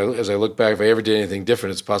only because as I look back, if I ever did anything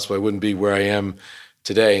different, it's possible I wouldn't be where I am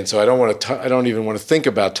today. And so I don't even want to think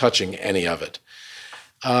about touching any of it.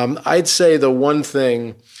 I'd say the one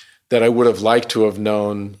thing that I would have liked to have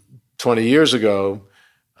known 20 years ago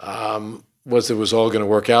was it was all going to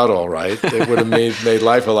work out all right. It would have made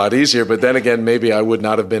life a lot easier. But then again, maybe I would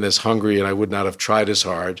not have been as hungry, and I would not have tried as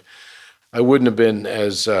hard. I wouldn't have been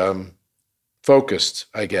as focused,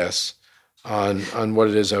 I guess, on what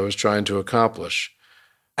it is I was trying to accomplish.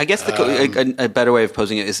 I guess a better way of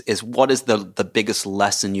posing it is what is the biggest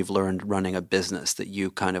lesson you've learned running a business that you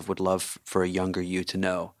kind of would love for a younger you to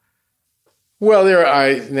know? Well,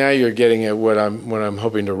 now you're getting at what I'm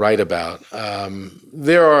hoping to write about.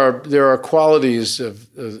 There are qualities of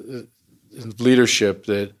leadership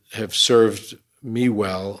that have served me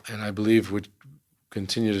well, and I believe would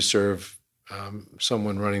continue to serve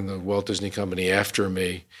someone running the Walt Disney Company after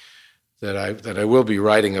me, that I will be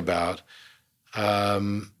writing about.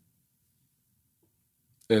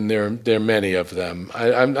 and there are many of them.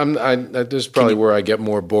 This is probably where I get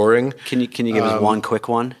more boring. Can you give us one quick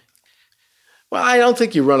one? Well, I don't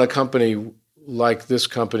think you run a company like this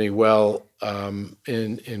company well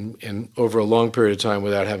in over a long period of time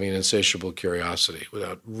without having an insatiable curiosity,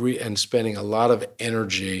 and spending a lot of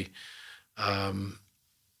energy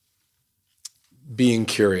being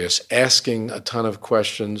curious, asking a ton of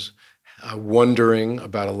questions, wondering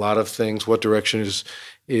about a lot of things. What direction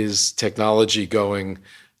is technology going?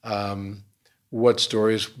 What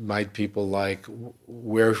stories might people like?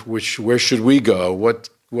 Where should we go?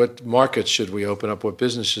 What markets should we open up? What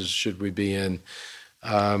businesses should we be in?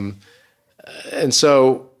 And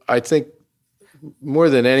so I think more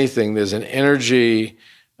than anything, there's an energy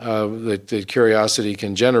that curiosity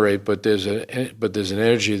can generate, but there's an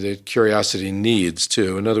energy that curiosity needs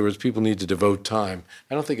too. In other words, people need to devote time.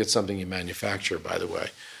 I don't think it's something you manufacture, by the way.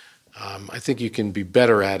 I think you can be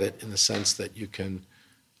better at it in the sense that you can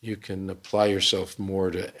apply yourself more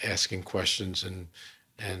to asking questions and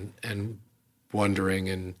wondering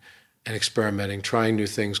and experimenting, trying new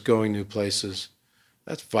things, going new places.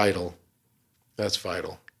 That's vital. That's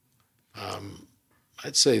vital.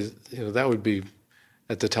 I'd say that would be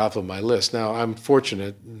at the top of my list. Now, I'm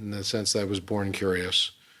fortunate in the sense that I was born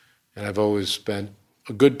curious, and I've always spent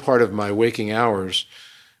a good part of my waking hours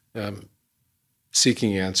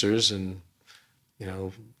seeking answers and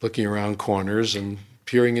looking around corners and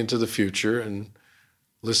peering into the future and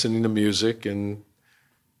listening to music and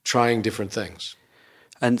trying different things.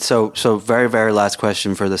 And so very, very last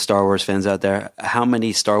question for the Star Wars fans out there. How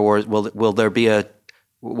many Star Wars, will there be how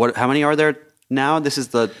many are there now?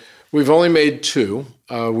 We've only made 2.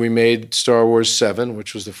 We made Star Wars 7,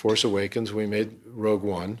 which was The Force Awakens. We made Rogue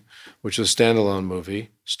One, which was a standalone movie.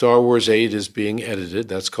 Star Wars 8 is being edited.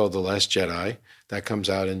 That's called The Last Jedi. That comes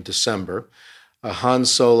out in December. A Han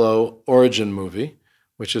Solo origin movie,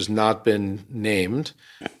 which has not been named,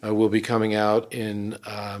 will be coming out in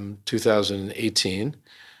 2018.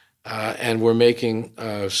 And we're making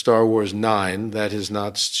Star Wars 9. That is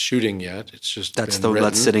not shooting yet. It's just that's been written.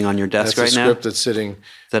 That's sitting on your desk right now? That's a script that's sitting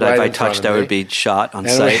that right if I in front touched, of that me. would be shot on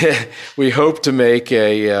site. We hope to make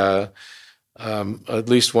at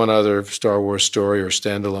least one other Star Wars story or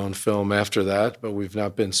standalone film after that, but we've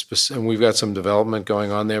not been specific. And we've got some development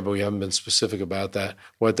going on there, but we haven't been specific about that,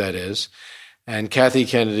 what that is. And Kathy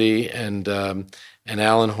Kennedy and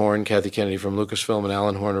Alan Horn, Kathy Kennedy from Lucasfilm and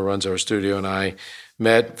Alan Horn, who runs our studio, and I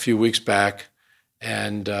met a few weeks back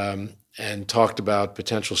and talked about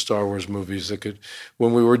potential Star Wars movies that could.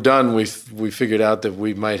 When we were done, we figured out that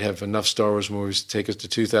we might have enough Star Wars movies to take us to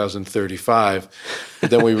 2035. But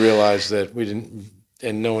then we realized that we didn't,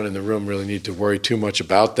 and no one in the room really need to worry too much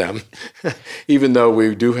about them, even though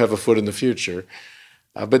we do have a foot in the future.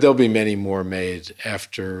 But there'll be many more made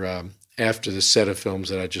after the set of films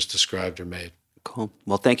that I just described are made. Cool.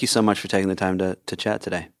 Well, thank you so much for taking the time to chat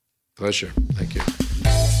today. Pleasure. Thank you.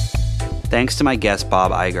 Thanks to my guest,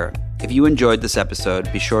 Bob Iger. If you enjoyed this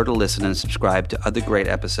episode, be sure to listen and subscribe to other great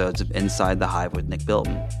episodes of Inside the Hive with Nick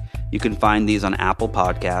Bilton. You can find these on Apple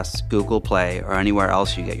Podcasts, Google Play, or anywhere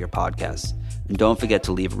else you get your podcasts. And don't forget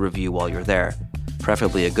to leave a review while you're there,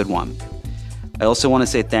 preferably a good one. I also want to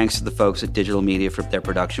say thanks to the folks at Digital Media for their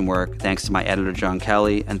production work, thanks to my editor, John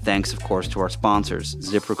Kelly, and thanks, of course, to our sponsors,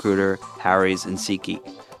 ZipRecruiter, Harry's, and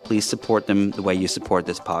SeatGeek. Please support them the way you support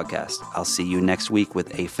this podcast. I'll see you next week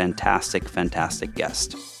with a fantastic, fantastic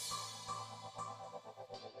guest.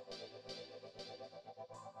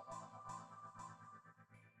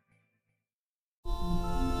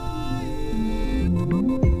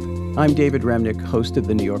 I'm David Remnick, host of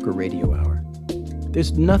the New Yorker Radio Hour.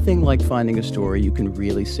 There's nothing like finding a story you can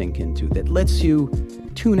really sink into that lets you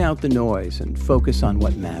tune out the noise and focus on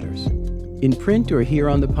what matters. In print or here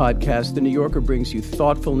on the podcast, The New Yorker brings you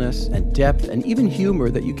thoughtfulness and depth and even humor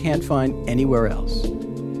that you can't find anywhere else.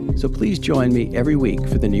 So please join me every week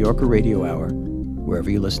for the New Yorker Radio Hour, wherever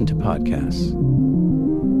you listen to podcasts.